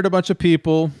hired a bunch of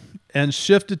people and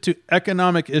shifted to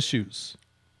economic issues.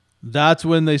 That's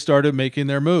when they started making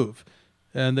their move.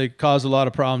 And they caused a lot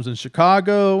of problems in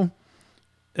Chicago.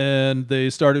 And they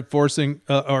started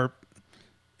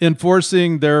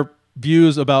enforcing their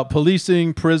views about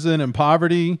policing, prison, and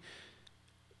poverty.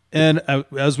 And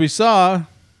as we saw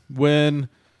when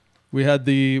we had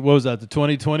the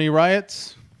 2020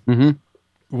 riots, Mm-hmm.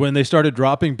 when they started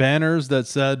dropping banners that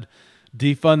said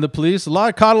defund the police,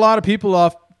 caught a lot of people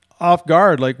off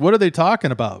guard. Like, what are they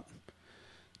talking about?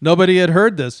 Nobody had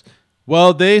heard this.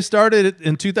 Well, they started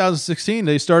in 2016.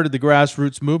 They started the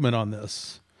grassroots movement on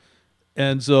this.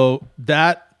 And so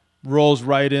that rolls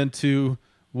right into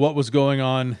what was going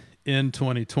on in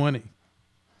 2020.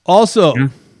 Also,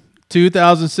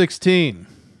 2016,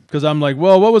 because I'm like,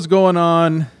 well, what was going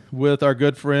on with our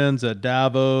good friends at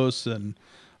Davos and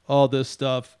all this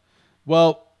stuff?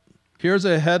 Well, here's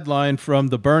a headline from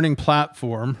the Burning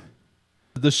Platform.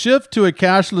 The shift to a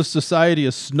cashless society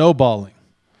is snowballing.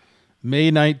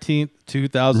 May 19th,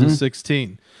 2016.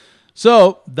 Mm-hmm.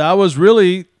 So that was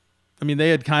really, they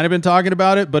had kind of been talking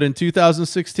about it, but in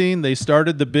 2016, they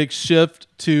started the big shift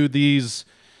to these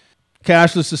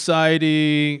cashless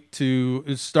society, to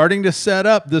starting to set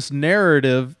up this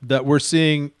narrative that we're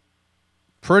seeing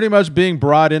pretty much being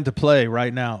brought into play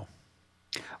right now.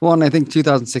 Well, and I think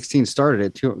 2016 started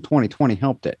it. 2020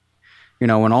 helped it. When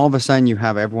all of a sudden you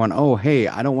have everyone, oh, hey,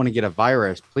 I don't want to get a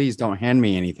virus. Please don't hand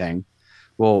me anything.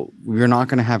 Well, you're not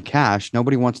going to have cash.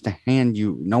 Nobody wants to hand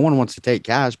you. No one wants to take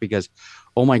cash because,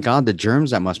 oh my God, the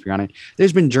germs that must be on it.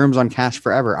 There's been germs on cash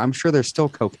forever. I'm sure there's still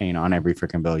cocaine on every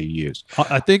freaking bill you use.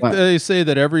 I think they say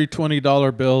that every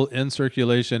 $20 bill in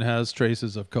circulation has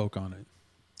traces of coke on it.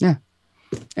 Yeah.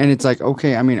 And it's like,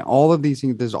 okay, all of these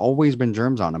things, there's always been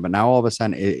germs on them, but now all of a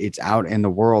sudden it's out in the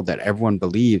world that everyone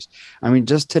believes.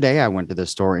 Just today I went to the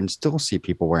store and still see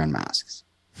people wearing masks.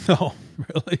 Oh,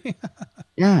 really?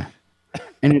 Yeah.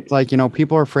 And it's like,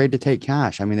 people are afraid to take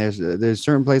cash. There's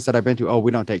certain places that I've been to, oh,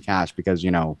 we don't take cash because,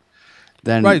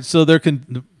 then. Right. So there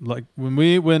can, like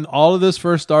when all of this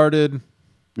first started,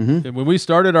 mm-hmm. and when we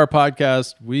started our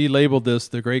podcast, we labeled this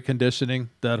the Great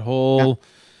Conditioning, that whole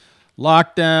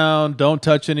lockdown, don't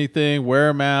touch anything, wear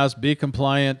a mask, be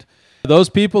compliant. Those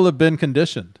people have been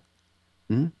conditioned.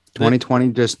 Mm-hmm. 2020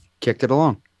 just kicked it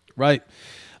along. Right.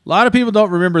 A lot of people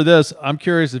don't remember this. I'm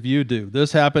curious if you do.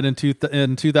 This happened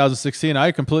in 2016.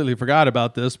 I completely forgot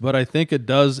about this, but I think it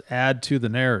does add to the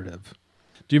narrative.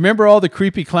 Do you remember all the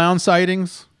creepy clown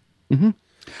sightings? Mm-hmm.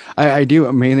 I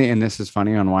do mainly, and this is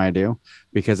funny on why I do,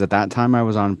 because at that time I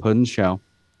was on Puddin's show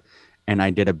and I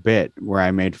did a bit where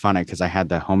I made fun of because I had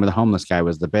the home of the homeless guy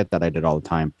was the bit that I did all the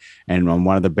time. And on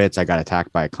one of the bits, I got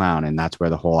attacked by a clown, and that's where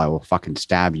the whole "I will fucking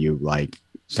stab you" like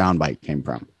soundbite came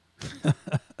from.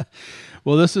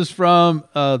 Well, this is from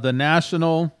the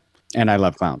National. And I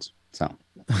love clowns. So,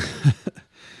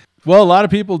 well, a lot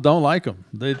of people don't like them.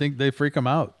 They think they freak them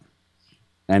out.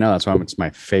 I know that's why it's my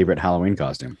favorite Halloween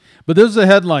costume. But this is a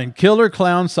headline: Killer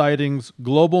Clown Sightings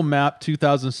Global Map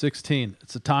 2016.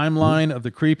 It's a timeline of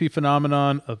the creepy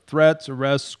phenomenon of threats,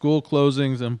 arrests, school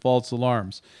closings, and false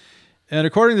alarms. And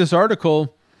according to this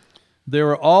article, they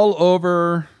were all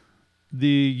over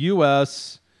the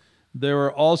U.S. They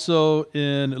were also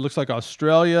in, it looks like,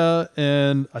 Australia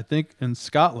and I think in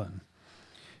Scotland.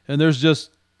 And there's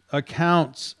just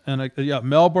accounts. And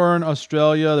Melbourne,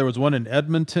 Australia. There was one in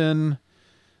Edmonton,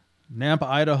 Nampa,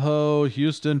 Idaho,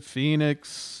 Houston,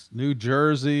 Phoenix, New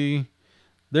Jersey.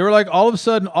 They were like all of a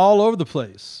sudden all over the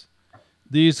place.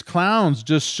 These clowns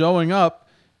just showing up,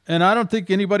 and I don't think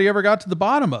anybody ever got to the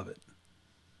bottom of it.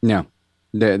 No,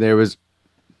 there was.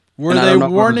 Were they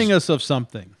warning us of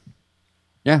something?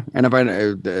 Yeah, and if I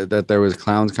that there was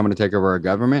clowns coming to take over our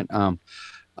government,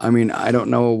 I mean, I don't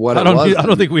know what it was. I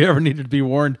don't think we ever needed to be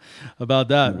warned about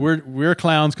that. We're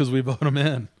clowns because we vote them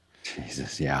in.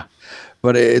 Jesus, yeah.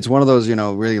 But it's one of those,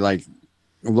 really like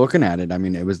looking at it. I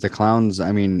mean, it was the clowns.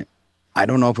 I mean, I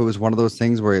don't know if it was one of those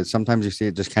things where sometimes you see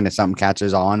it just kind of something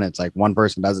catches on. It's like one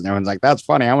person does it and everyone's like, that's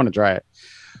funny. I want to try it.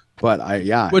 But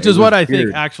which is what I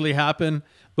think actually happened.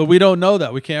 But we don't know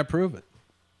that. We can't prove it.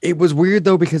 It was weird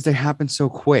though, because they happen so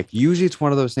quick. Usually it's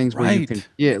one of those things where you can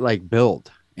like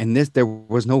build. And there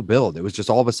was no build. It was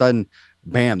just all of a sudden,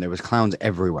 bam, there was clowns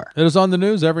everywhere. It was on the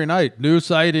news every night. New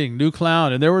sighting, new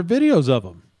clown. And there were videos of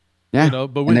them. Yeah,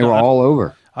 but they were all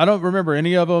over. I don't remember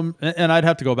any of them, and I'd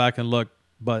have to go back and look,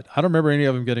 but I don't remember any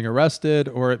of them getting arrested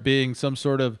or it being some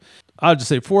sort of, I'd just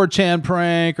say 4chan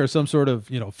prank or some sort of,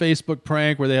 Facebook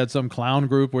prank where they had some clown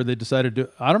group where they decided to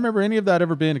do. I don't remember any of that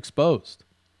ever being exposed.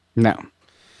 No.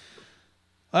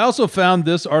 I also found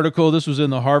this article. This was in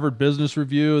the Harvard Business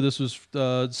Review. This was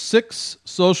 6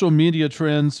 social media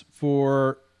trends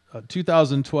for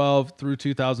 2012 through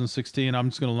 2016. I'm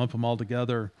just going to lump them all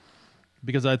together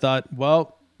because I thought,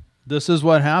 well, this is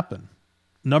what happened.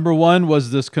 Number 1 was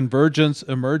this convergence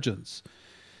emergence.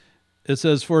 It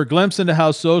says, for a glimpse into how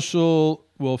social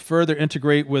will further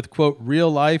integrate with, quote,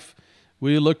 real life,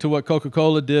 we look to what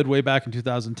Coca-Cola did way back in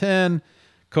 2010.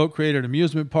 Coke created an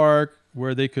amusement park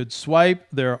where they could swipe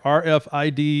their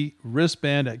RFID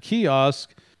wristband at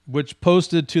kiosk, which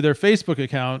posted to their Facebook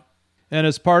account. And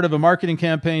as part of a marketing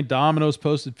campaign, Domino's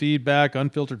posted feedback,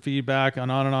 unfiltered feedback,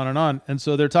 and on and on and on. And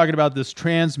so they're talking about this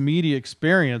transmedia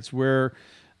experience where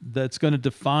that's going to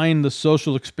define the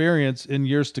social experience in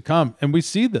years to come. And we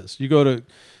see this. You go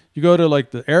to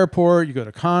like the airport, you go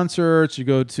to concerts, you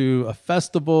go to a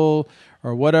festival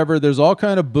or whatever. There's all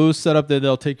kind of booths set up there.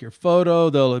 They'll take your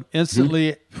photo. They'll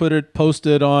instantly post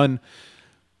it on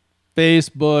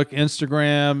Facebook,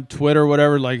 Instagram, Twitter,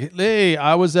 whatever. Like, hey,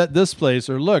 I was at this place,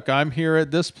 or look, I'm here at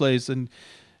this place. And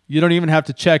you don't even have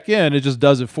to check in. It just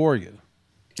does it for you.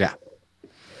 Yeah.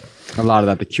 A lot of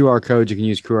that. The QR codes, you can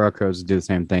use QR codes to do the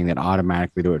same thing that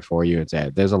automatically do it for you.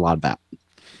 There's a lot of that.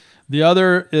 The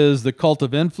other is the cult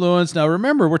of influence. Now,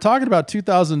 remember, we're talking about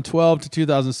 2012 to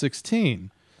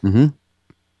 2016. Mm-hmm.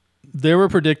 They were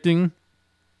predicting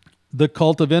the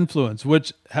cult of influence,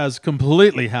 which has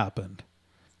completely happened.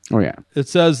 Oh, yeah. It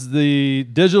says the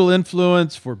digital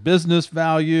influence for business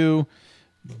value,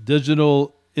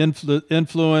 digital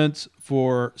influence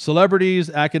for celebrities,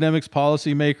 academics,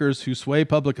 policymakers who sway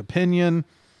public opinion.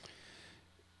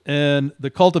 And the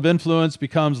cult of influence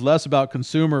becomes less about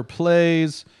consumer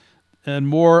plays and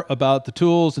more about the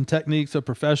tools and techniques of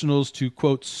professionals to,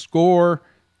 quote, score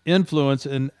influence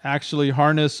and actually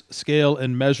harness, scale,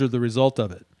 and measure the result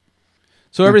of it.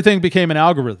 So everything became an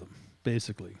algorithm,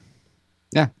 basically.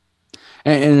 Yeah.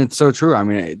 And it's so true. I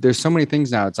mean, there's so many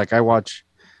things now. It's like I watch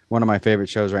one of my favorite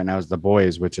shows right now is The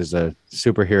Boys, which is a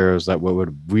superheroes that what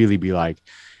would really be like.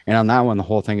 And on that one, the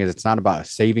whole thing is it's not about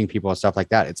saving people and stuff like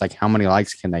that. It's like, how many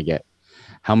likes can they get?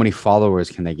 How many followers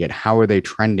can they get? How are they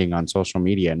trending on social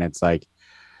media? And it's like,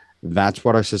 that's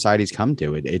what our society's come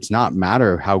to. It's not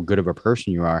matter how good of a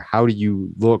person you are. How do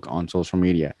you look on social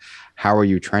media? How are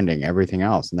you trending? Everything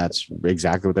else. And that's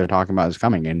exactly what they're talking about is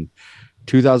coming. In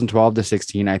 2012 to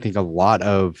 16, I think a lot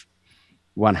of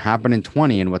what happened in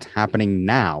 20 and what's happening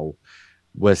now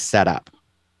was set up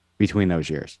between those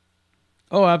years.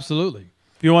 Oh, absolutely.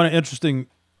 If you want an interesting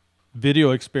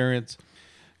video experience,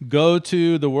 go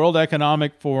to the World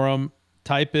Economic Forum,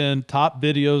 type in top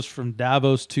videos from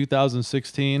Davos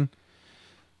 2016.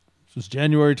 This was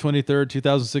January 23rd,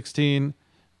 2016.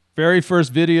 Very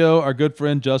first video, our good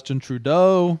friend Justin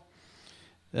Trudeau.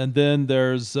 And then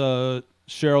there's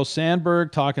Sheryl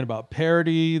Sandberg talking about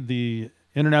parity, the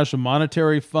International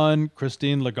Monetary Fund,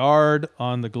 Christine Lagarde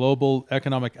on the global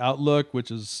economic outlook,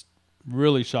 which is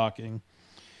really shocking.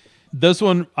 This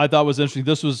one I thought was interesting.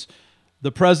 This was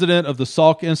the president of the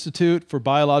Salk Institute for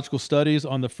Biological Studies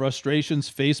on the frustrations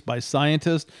faced by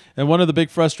scientists. And one of the big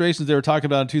frustrations they were talking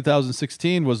about in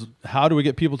 2016 was how do we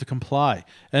get people to comply?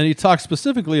 And he talked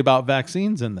specifically about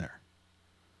vaccines in there.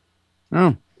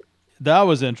 Oh, That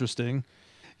was interesting.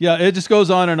 Yeah, it just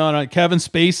goes on and on. Kevin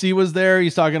Spacey was there.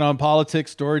 He's talking on politics,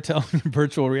 storytelling, and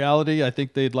virtual reality. I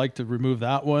think they'd like to remove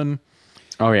that one.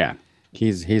 oh yeah.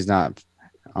 He's not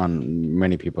on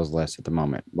many people's lists at the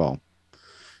moment. Well,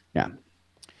 yeah.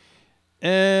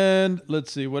 And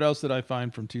let's see, what else did I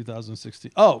find from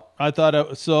 2016? Oh, I thought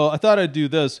I'd do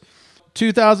this.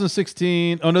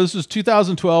 2016. Oh no, this was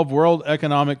 2012 World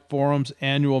Economic Forum's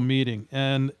annual meeting,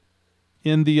 and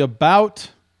in the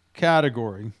about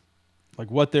category,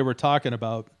 like what they were talking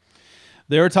about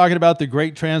the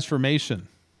Great Transformation.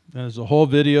 And there's a whole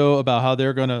video about how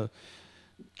they're going to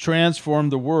transform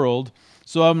the world.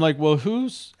 So I'm like, well,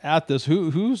 who's at this?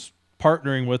 Who's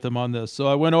partnering with them on this? So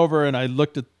I went over and I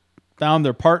found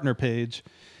their partner page,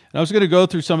 and I was going to go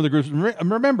through some of the groups.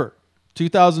 Remember,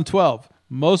 2012,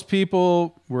 most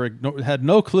people had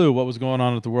no clue what was going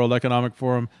on at the World Economic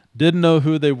Forum, didn't know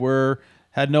who they were,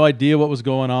 had no idea what was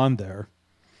going on there.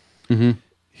 Mm-hmm.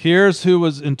 Here's who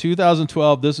was in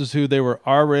 2012. This is who they were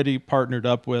already partnered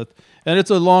up with. And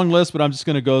it's a long list, but I'm just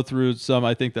going to go through some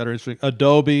I think that are interesting.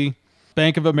 Adobe,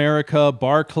 Bank of America,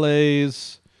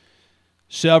 Barclays,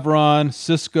 Chevron,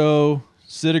 Cisco,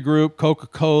 Citigroup,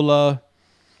 Coca-Cola,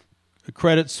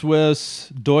 Credit Suisse,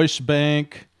 Deutsche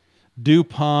Bank,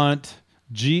 DuPont,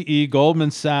 GE,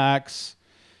 Goldman Sachs,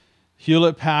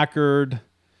 Hewlett-Packard.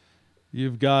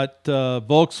 You've got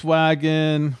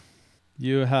Volkswagen.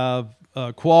 You have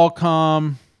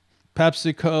Qualcomm,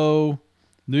 PepsiCo,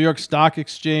 New York Stock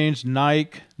Exchange,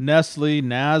 Nike, Nestle,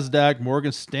 NASDAQ,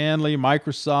 Morgan Stanley,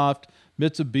 Microsoft,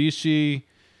 Mitsubishi,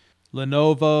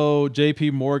 Lenovo,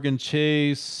 JP Morgan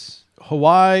Chase,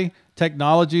 Huawei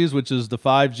Technologies, which is the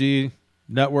 5G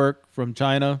network from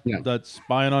China that's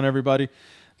spying on everybody.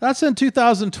 That's in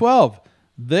 2012.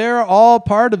 They're all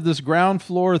part of this ground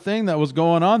floor thing that was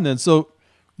going on then. So,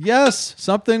 yes,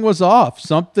 something was off.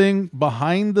 Something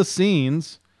behind the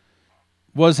scenes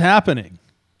was happening.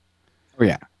 Oh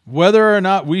yeah. Whether or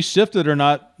not we shifted or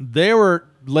not, they were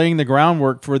laying the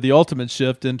groundwork for the ultimate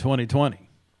shift in 2020.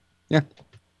 Yeah.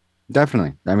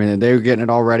 Definitely. I mean, they were getting it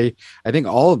all ready. I think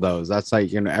all of those, that's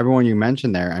like, everyone you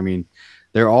mentioned there, I mean,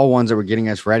 they're all ones that were getting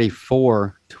us ready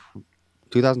for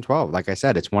 2012. Like I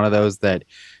said, it's one of those that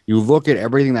you look at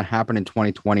everything that happened in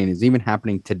 2020 and is even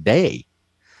happening today.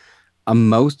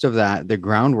 Most of that, the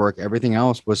groundwork, everything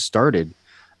else was started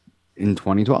in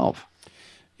 2012.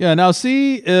 Yeah, now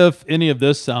see if any of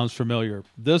this sounds familiar.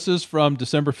 This is from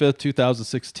December 5th,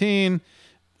 2016.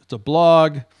 It's a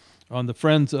blog on the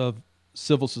Friends of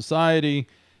Civil Society.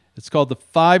 It's called The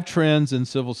 5 Trends in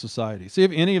Civil Society. See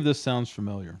if any of this sounds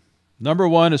familiar. Number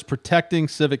 1 is protecting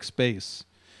civic space.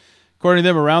 According to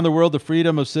them, around the world, the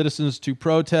freedom of citizens to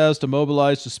protest, to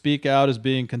mobilize, to speak out is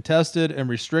being contested and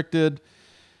restricted.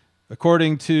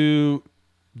 According to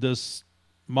this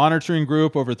monitoring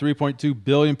group, over 3.2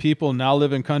 billion people now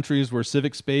live in countries where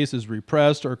civic space is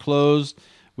repressed or closed,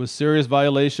 with serious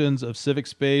violations of civic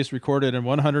space recorded in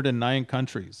 109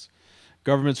 countries.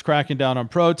 Governments cracking down on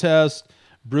protests,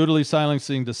 brutally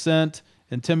silencing dissent,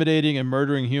 intimidating and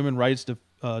murdering human rights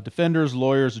defenders,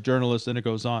 lawyers, journalists, and it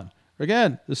goes on.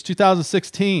 Again, this is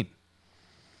 2016.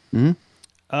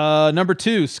 Mm-hmm. Number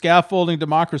 2, scaffolding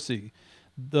democracy.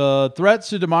 The threats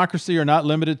to democracy are not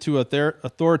limited to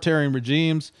authoritarian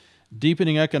regimes.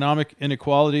 Deepening economic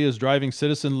inequality is driving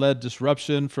citizen-led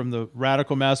disruption, from the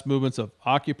radical mass movements of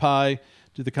Occupy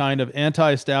to the kind of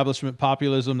anti-establishment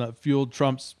populism that fueled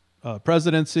Trump's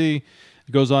presidency.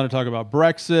 It goes on to talk about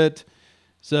Brexit. It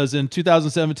says in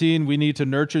 2017, we need to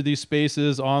nurture these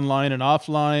spaces online and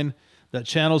offline that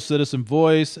channel citizen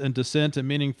voice and dissent in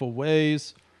meaningful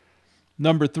ways.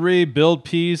 Number 3, build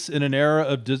peace in an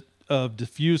era of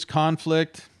diffuse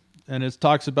conflict. And it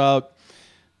talks about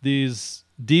these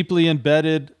deeply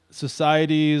embedded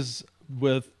societies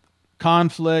with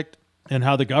conflict and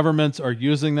how the governments are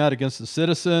using that against the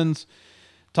citizens.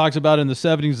 talks about in the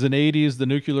 70s and 80s, the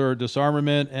nuclear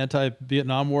disarmament,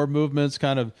 anti-Vietnam War movements,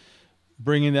 kind of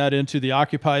bringing that into the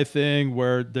Occupy thing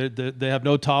where they have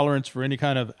no tolerance for any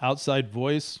kind of outside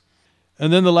voice.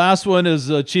 And then the last one is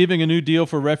achieving a new deal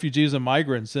for refugees and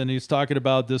migrants. And he's talking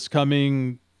about this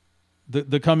coming,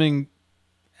 the coming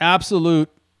absolute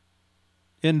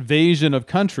invasion of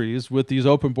countries with these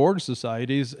open border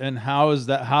societies, and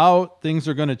how things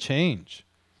are going to change.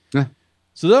 Yeah.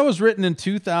 So that was written in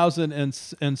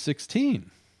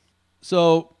 2016.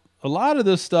 So a lot of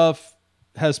this stuff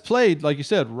has played, like you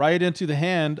said, right into the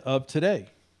hand of today.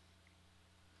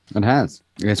 It has.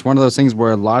 It's one of those things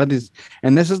where a lot of these,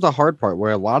 and this is the hard part,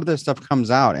 where a lot of this stuff comes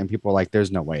out and people are like,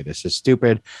 there's no way, this is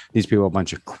stupid. These people are a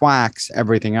bunch of quacks,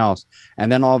 everything else.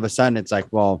 And then all of a sudden it's like,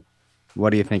 well, what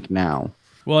do you think now?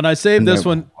 Well, and I saved this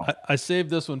one. I saved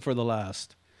this one for the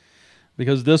last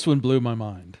because this one blew my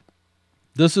mind.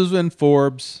 This is in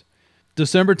Forbes,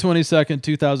 December 22nd,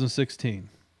 2016.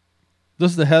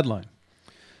 This is the headline.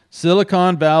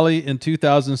 Silicon Valley in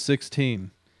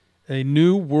 2016. A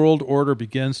new world order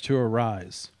begins to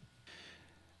arise.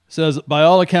 It says, by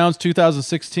all accounts,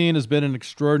 2016 has been an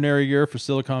extraordinary year for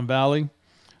Silicon Valley.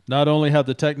 Not only have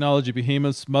the technology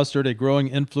behemoths mustered a growing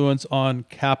influence on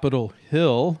Capitol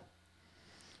Hill,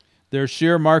 their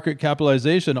sheer market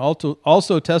capitalization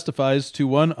also testifies to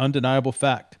one undeniable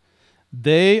fact.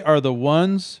 They are the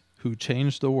ones who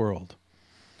changed the world.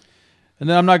 And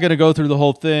then I'm not going to go through the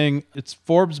whole thing. It's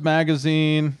Forbes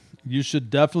magazine. You should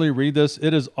definitely read this.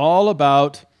 It is all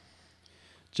about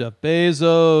Jeff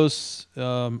Bezos,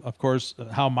 of course,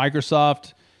 how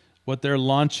Microsoft, what they're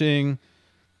launching.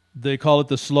 They call it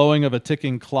the slowing of a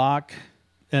ticking clock.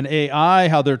 And AI,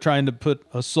 how they're trying to put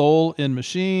a soul in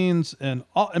machines, and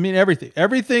everything.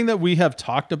 Everything that we have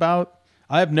talked about.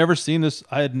 I had never seen this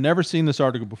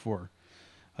article before.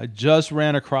 I just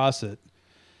ran across it.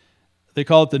 They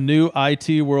call it the new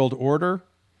IT world order.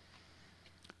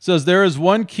 It says there is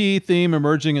one key theme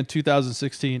emerging in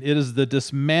 2016. It is the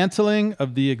dismantling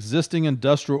of the existing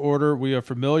industrial order we are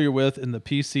familiar with in the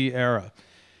PC era.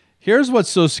 Here's what's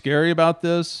so scary about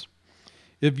this.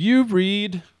 If you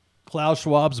read Klaus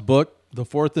Schwab's book, The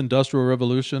Fourth Industrial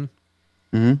Revolution,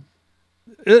 this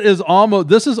is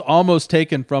almost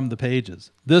taken from the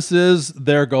pages. This is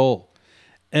their goal.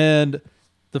 And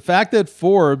the fact that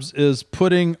Forbes is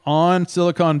putting on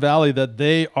Silicon Valley that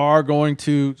they are going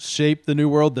to shape the new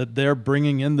world, that they're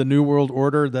bringing in the new world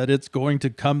order, that it's going to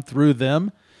come through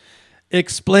them,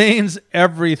 explains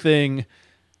everything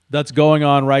that's going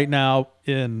on right now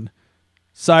in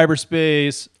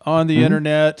cyberspace, on the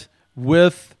internet,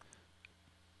 with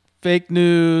fake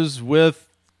news, with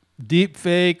deep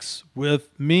fakes,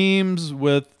 with memes,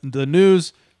 with the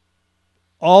news,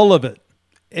 all of it.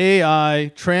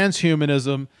 AI,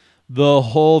 transhumanism, the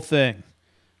whole thing.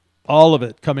 All of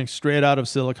it coming straight out of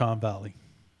Silicon Valley.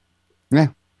 Yeah,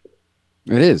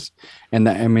 it is. And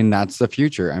that's the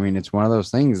future. It's one of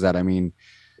those things that,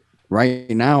 right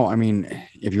now,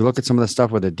 if you look at some of the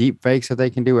stuff with the deep fakes that they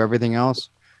can do, everything else,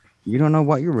 you don't know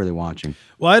what you're really watching.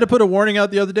 Well, I had to put a warning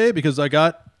out the other day because I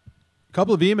got a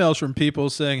couple of emails from people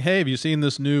saying, hey, have you seen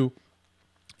this new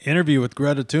interview with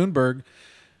Greta Thunberg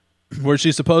where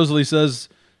she supposedly says,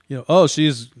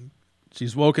 she's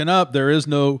woken up. There is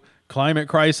no climate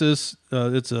crisis.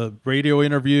 It's a radio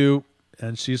interview,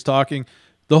 and she's talking.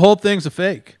 The whole thing's a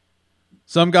fake.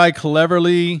 Some guy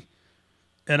cleverly,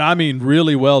 and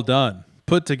really well done,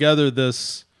 put together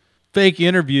this fake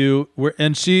interview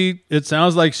it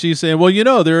sounds like she's saying,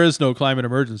 well, there is no climate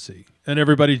emergency. And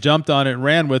everybody jumped on it and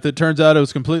ran with it. Turns out it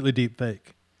was completely deep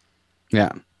fake.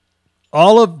 Yeah.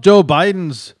 All of Joe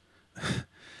Biden's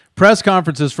press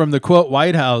conferences from the quote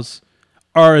White House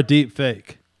are a deep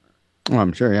fake. Oh,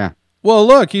 I'm sure. Yeah. Well,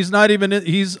 look, he's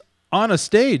on a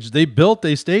stage. They built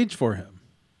a stage for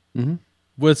him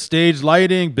with stage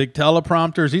lighting, big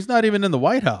teleprompters. He's not even in the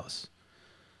White House.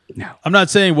 No. I'm not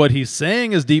saying what he's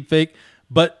saying is deep fake,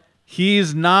 but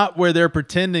he's not where they're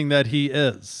pretending that he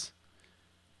is.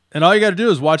 And all you got to do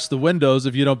is watch the windows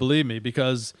if you don't believe me,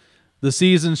 because the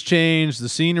seasons change, the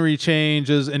scenery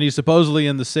changes, and he's supposedly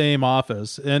in the same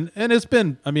office. And it's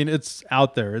been, it's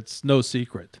out there. It's no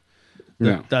secret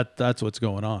that's what's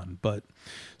going on. But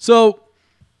so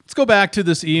let's go back to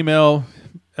this email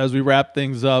as we wrap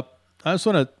things up. I just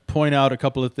want to point out a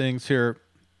couple of things here.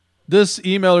 This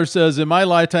emailer says, in my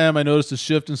lifetime, I noticed a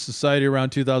shift in society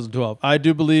around 2012. I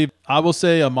do believe, I will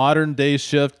say a modern day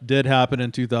shift did happen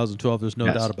in 2012. There's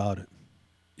no doubt about it.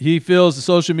 He feels the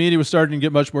social media was starting to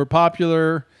get much more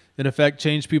popular, in effect,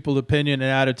 change people's opinion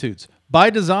and attitudes. By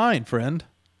design, friend.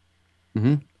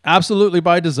 Absolutely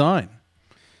by design.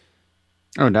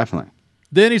 Oh, definitely.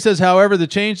 Then he says, however, the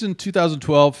change in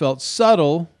 2012 felt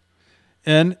subtle,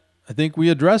 and I think we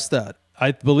addressed that.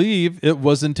 I believe it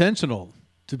was intentional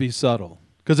to be subtle,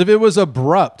 because if it was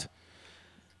abrupt,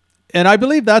 and I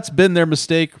believe that's been their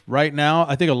mistake right now.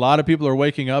 I think a lot of people are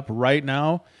waking up right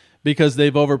now because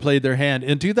they've overplayed their hand.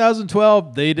 In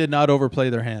 2012, they did not overplay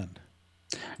their hand.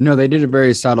 No, they did it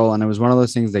very subtle, and it was one of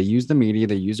those things. They used the media,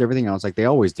 they used everything else like they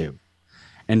always do,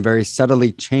 and very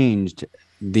subtly changed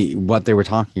what they were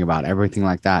talking about, everything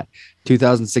like that.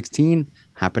 2016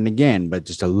 happened again, but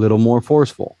just a little more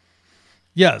forceful.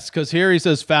 Yes, because here he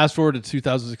says, fast forward to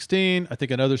 2016, I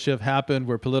think another shift happened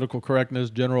where political correctness,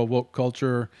 general woke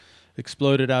culture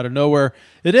exploded out of nowhere.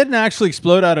 It didn't actually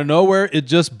explode out of nowhere. It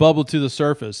just bubbled to the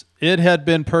surface. It had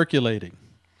been percolating.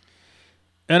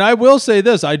 And I will say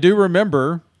this, I do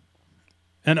remember,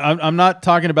 and I'm not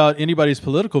talking about anybody's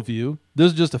political view.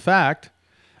 This is just a fact.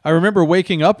 I remember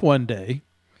waking up one day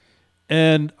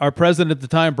and our president at the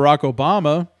time, Barack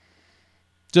Obama,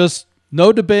 just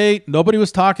no debate. Nobody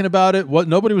was talking about it.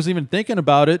 Nobody was even thinking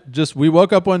about it. Just we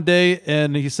woke up one day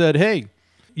and he said, hey,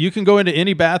 you can go into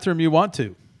any bathroom you want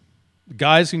to.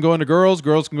 Guys can go into girls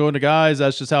can go into guys.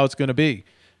 That's just how it's going to be.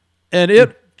 And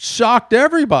it shocked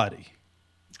everybody.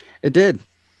 It did.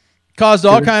 Caused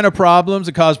all kind of problems.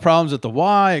 It caused problems at the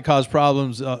Y. It caused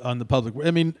problems on the public.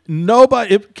 I mean,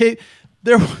 nobody.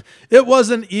 It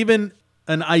wasn't even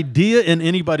an idea in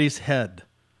anybody's head.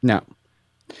 No.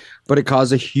 But it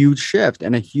caused a huge shift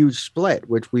and a huge split,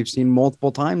 which we've seen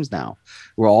multiple times now,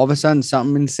 where all of a sudden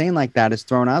something insane like that is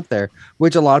thrown out there,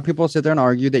 which a lot of people sit there and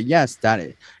argue that, yes,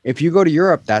 if you go to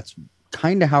Europe, that's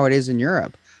kind of how it is in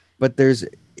Europe. But there's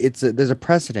a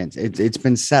precedent. It's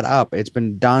been set up. It's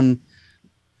been done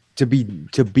to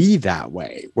be that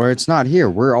way, where it's not here.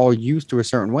 We're all used to a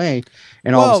certain way.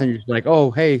 And all of a sudden you're just like,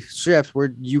 oh, hey, shift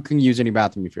where you can use any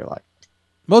bathroom you feel like.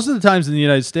 Most of the times in the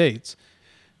United States,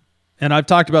 and I've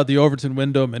talked about the Overton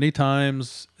window many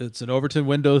times. It's an Overton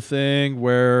window thing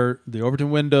where the Overton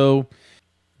window,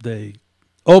 they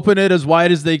open it as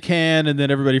wide as they can, and then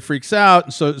everybody freaks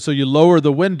out. So you lower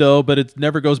the window, but it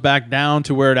never goes back down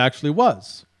to where it actually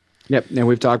was. Yep, and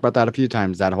we've talked about that a few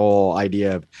times, that whole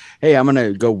idea of, hey, I'm going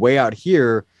to go way out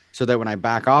here so that when I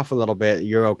back off a little bit,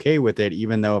 you're okay with it,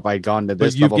 even though if I'd gone to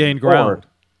this level, you've gained ground.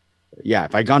 Yeah,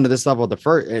 if I'd gone to this level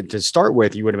to start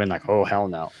with, you would have been like, oh, hell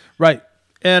no. Right.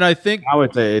 And I think now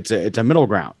it's a middle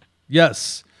ground.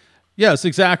 Yes,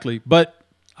 exactly. But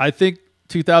I think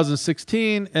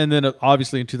 2016 and then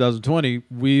obviously in 2020,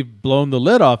 we've blown the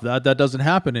lid off that. That doesn't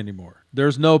happen anymore.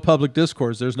 There's no public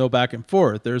discourse. There's no back and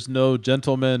forth. There's no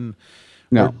gentleman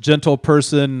or gentle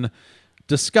person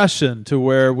discussion to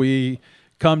where we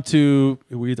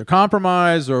either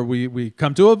compromise or we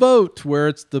come to a vote where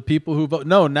it's the people who vote.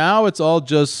 No, now it's all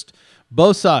just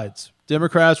both sides,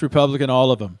 Democrats, Republican,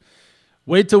 all of them.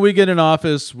 Wait till we get in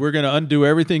office. We're going to undo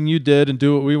everything you did and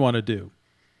do what we want to do.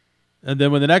 And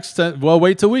then when the next time,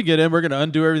 wait till we get in. We're going to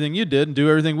undo everything you did and do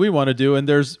everything we want to do. And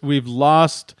we've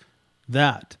lost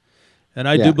that. And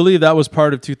I do believe that was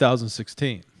part of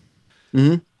 2016.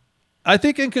 Mm-hmm. I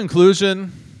think in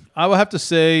conclusion, I will have to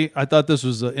say I thought this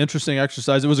was an interesting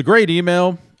exercise. It was a great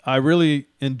email. I really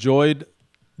enjoyed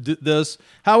this.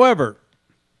 However,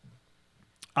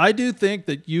 I do think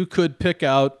that you could pick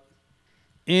out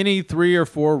any 3 or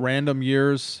 4 random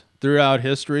years throughout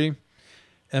history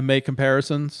and make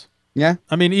comparisons. Yeah.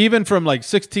 I mean, even from like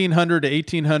 1600 to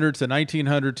 1800 to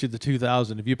 1900 to the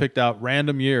 2000, if you picked out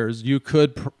random years, you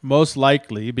could most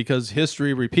likely, because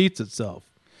history repeats itself.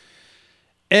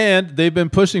 And they've been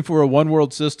pushing for a one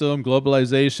world system,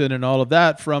 globalization, and all of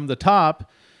that from the top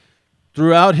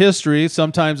throughout history.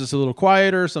 Sometimes it's a little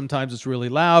quieter. Sometimes it's really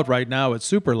loud. Right now, it's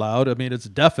super loud. I mean, it's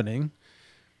deafening.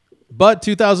 But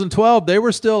 2012, they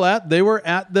were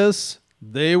at this.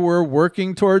 They were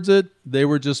working towards it. They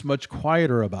were just much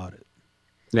quieter about it.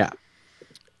 Yeah.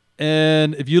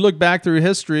 And if you look back through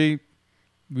history,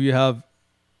 we have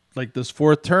like this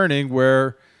fourth turning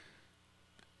where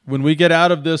when we get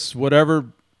out of this,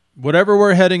 whatever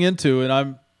we're heading into, and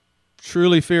I'm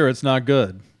truly fear it's not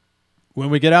good. When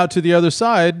we get out to the other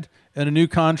side and a new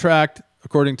contract,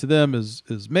 according to them,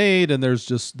 is made, and there's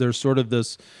sort of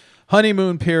this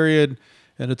honeymoon period,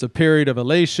 and it's a period of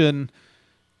elation.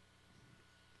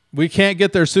 We can't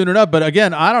get there soon enough. But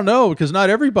again, I don't know, because not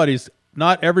everybody's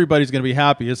going to be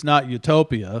happy. It's not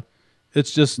utopia.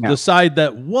 It's just the side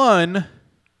that won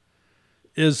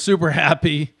is super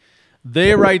happy.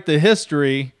 They write the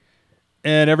history,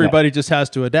 and everybody just has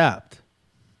to adapt.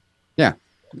 Yeah.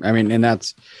 I mean, and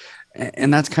that's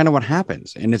kind of what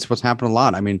happens. And it's what's happened a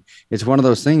lot. I mean, it's one of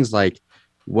those things like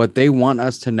what they want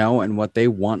us to know and what they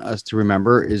want us to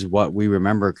remember is what we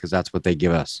remember, because that's what they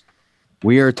give us.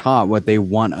 We are taught what they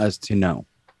want us to know.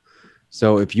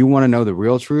 So if you want to know the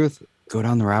real truth, go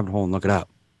down the rabbit hole and look it up.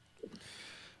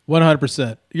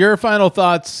 100%. Your final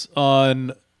thoughts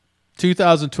on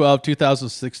 2012,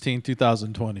 2016,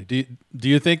 2020. Do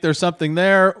you think there's something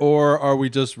there, or are we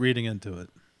just reading into it?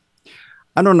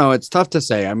 I don't know. It's tough to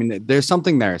say. I mean, there's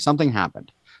something there. Something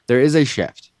happened. There is a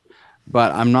shift,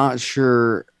 but I'm not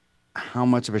sure how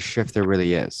much of a shift there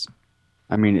really is.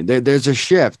 I mean, there's a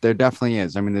shift. There definitely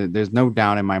is. I mean, there's no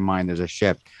doubt in my mind there's a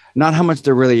shift. Not how much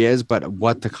there really is, but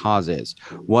what the cause is.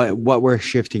 What we're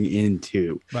shifting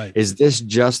into. Right. Is this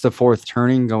just the fourth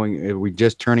turning going? Are we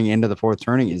just turning into the fourth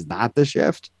turning? Is that the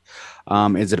shift?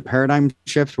 Is it a paradigm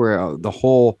shift where the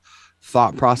whole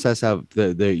thought process of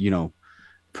the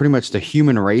pretty much the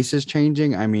human race is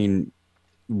changing? I mean,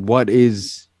 what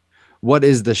is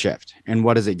the shift and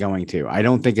what is it going to? I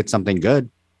don't think it's something good,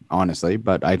 honestly,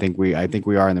 but I think we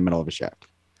are in the middle of a shift.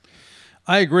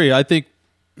 I agree. I think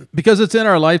because it's in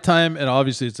our lifetime and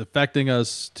obviously it's affecting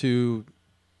us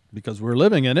because we're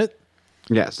living in it.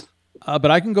 Yes.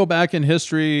 But I can go back in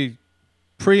history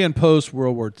pre and post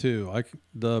World War II,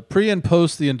 the pre and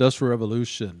post the Industrial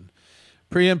Revolution,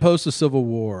 pre and post the Civil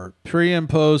War, pre and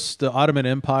post the Ottoman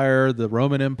Empire, the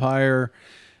Roman Empire.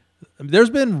 There's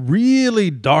been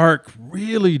really dark,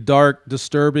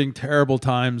 disturbing, terrible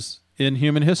times in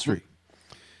human history.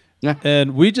 Yeah.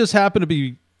 And we just happen to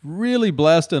be really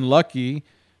blessed and lucky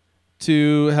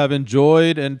to have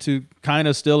enjoyed and to kind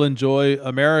of still enjoy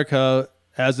America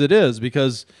as it is,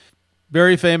 because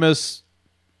very famous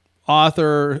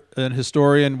author and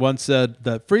historian once said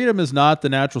that freedom is not the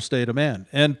natural state of man.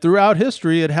 And throughout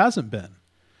history, it hasn't been.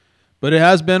 But it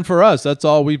has been for us. That's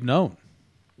all we've known.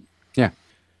 Yeah.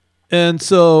 And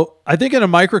so I think in a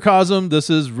microcosm, this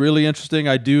is really interesting.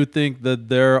 I do think that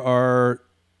there are,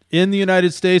 in the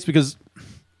United States, because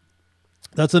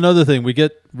that's another thing. We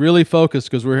get really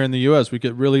focused because we're here in the U.S. We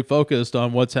get really focused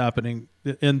on what's happening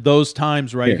in those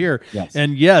times right here. Yes.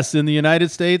 And yes, in the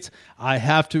United States, I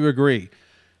have to agree.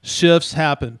 Shifts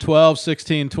happen. 12,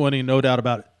 16, 20, no doubt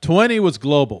about it. 20 was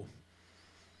global.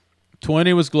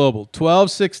 12,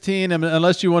 16,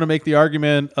 unless you want to make the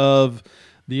argument of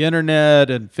the internet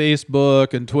and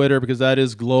Facebook and Twitter, because that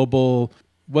is global.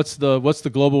 What's the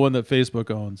global one that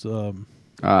Facebook owns?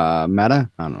 Meta?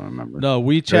 I don't remember. No,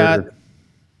 WeChat. Twitter.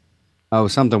 Oh,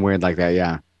 something weird like that.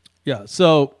 Yeah. Yeah.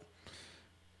 So,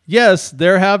 yes,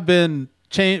 there have been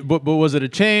change, but was it a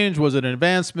change? Was it an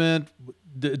advancement?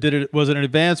 Was it an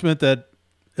advancement that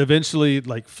eventually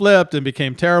flipped and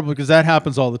became terrible? Because that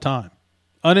happens all the time.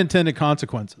 Unintended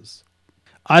consequences.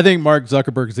 I think Mark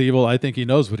Zuckerberg's evil. I think he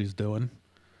knows what he's doing.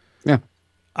 Yeah.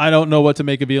 I don't know what to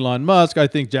make of Elon Musk. I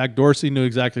think Jack Dorsey knew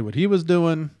exactly what he was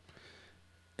doing.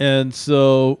 And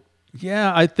so,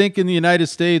 yeah, I think in the United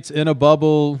States, in a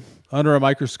bubble, under a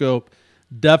microscope,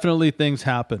 definitely things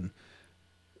happen.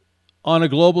 On a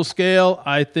global scale,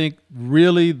 I think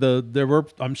really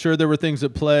I'm sure there were things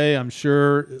at play. I'm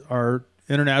sure our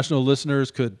international listeners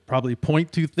could probably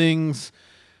point to things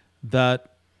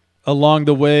that along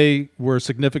the way were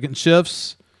significant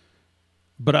shifts.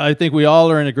 But I think we all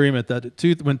are in agreement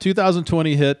that when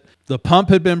 2020 hit, the pump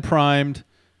had been primed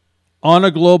on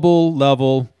a global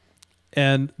level,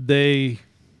 and they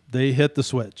hit the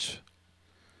switch.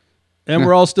 And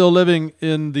we're all still living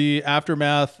in the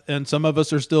aftermath, and some of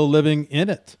us are still living in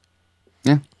it.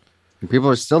 Yeah. People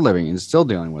are still living and still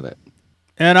dealing with it.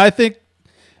 And I think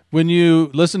when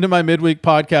you listen to my midweek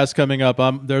podcast coming up,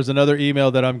 there's another email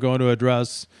that I'm going to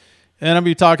address. And I'm going to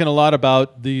be talking a lot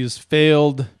about these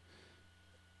failed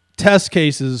test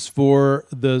cases for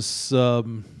this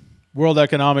World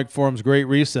Economic Forum's Great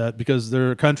Reset, because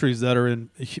there are countries that are in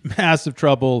massive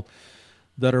trouble,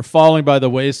 that are falling by the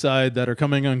wayside, that are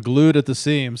coming unglued at the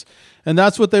seams. And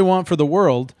that's what they want for the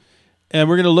world. And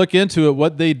we're going to look into it,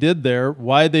 what they did there,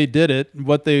 why they did it,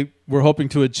 what they were hoping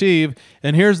to achieve.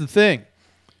 And here's the thing.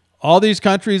 All these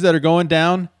countries that are going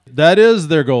down, that is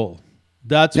their goal.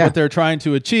 That's what they're trying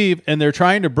to achieve. And they're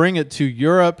trying to bring it to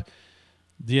Europe,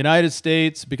 the United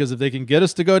States, because if they can get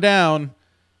us to go down,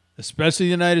 especially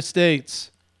the United States,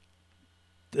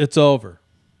 it's over.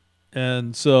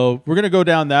 And so we're going to go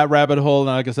down that rabbit hole. And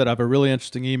like I said, I have a really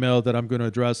interesting email that I'm going to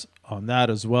address on that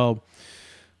as well.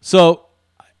 So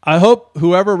I hope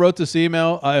whoever wrote this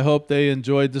email, I hope they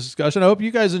enjoyed this discussion. I hope you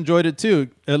guys enjoyed it too.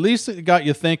 At least it got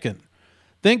you thinking.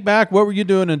 Think back, what were you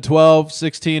doing in 12,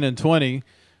 16, and 20?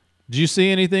 Did you see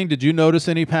anything? Did you notice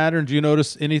any patterns? Did you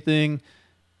notice anything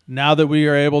now that we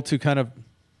are able to kind of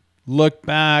look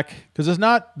back? Because it's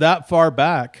not that far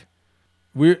back.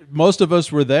 Most of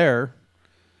us were there.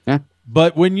 Yeah.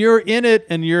 But when you're in it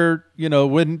and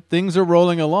when things are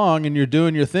rolling along and you're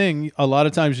doing your thing, a lot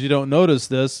of times you don't notice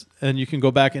this, and you can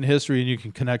go back in history and you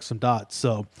can connect some dots.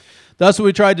 So that's what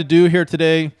we tried to do here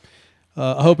today.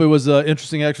 I hope it was an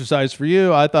interesting exercise for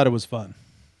you. I thought it was fun.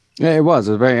 Yeah, it was.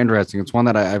 It was very interesting. It's one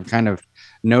that I've kind of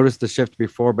noticed the shift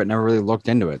before, but never really looked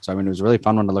into it. So, I mean, it was a really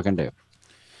fun one to look into.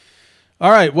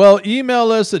 All right. Well,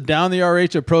 email us at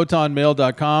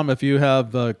downtheRH@protonmail.com if you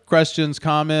have questions,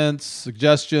 comments,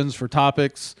 suggestions for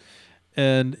topics.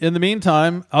 And in the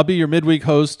meantime, I'll be your midweek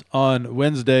host on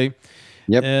Wednesday.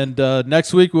 Yep. And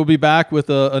next week, we'll be back with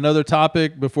another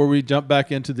topic before we jump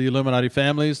back into the Illuminati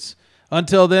families.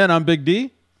 Until then, I'm Big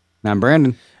D. I'm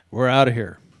Brandon. We're out of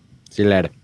here. See you later.